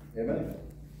 Amen. Amen.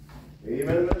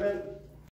 Amen. Amen.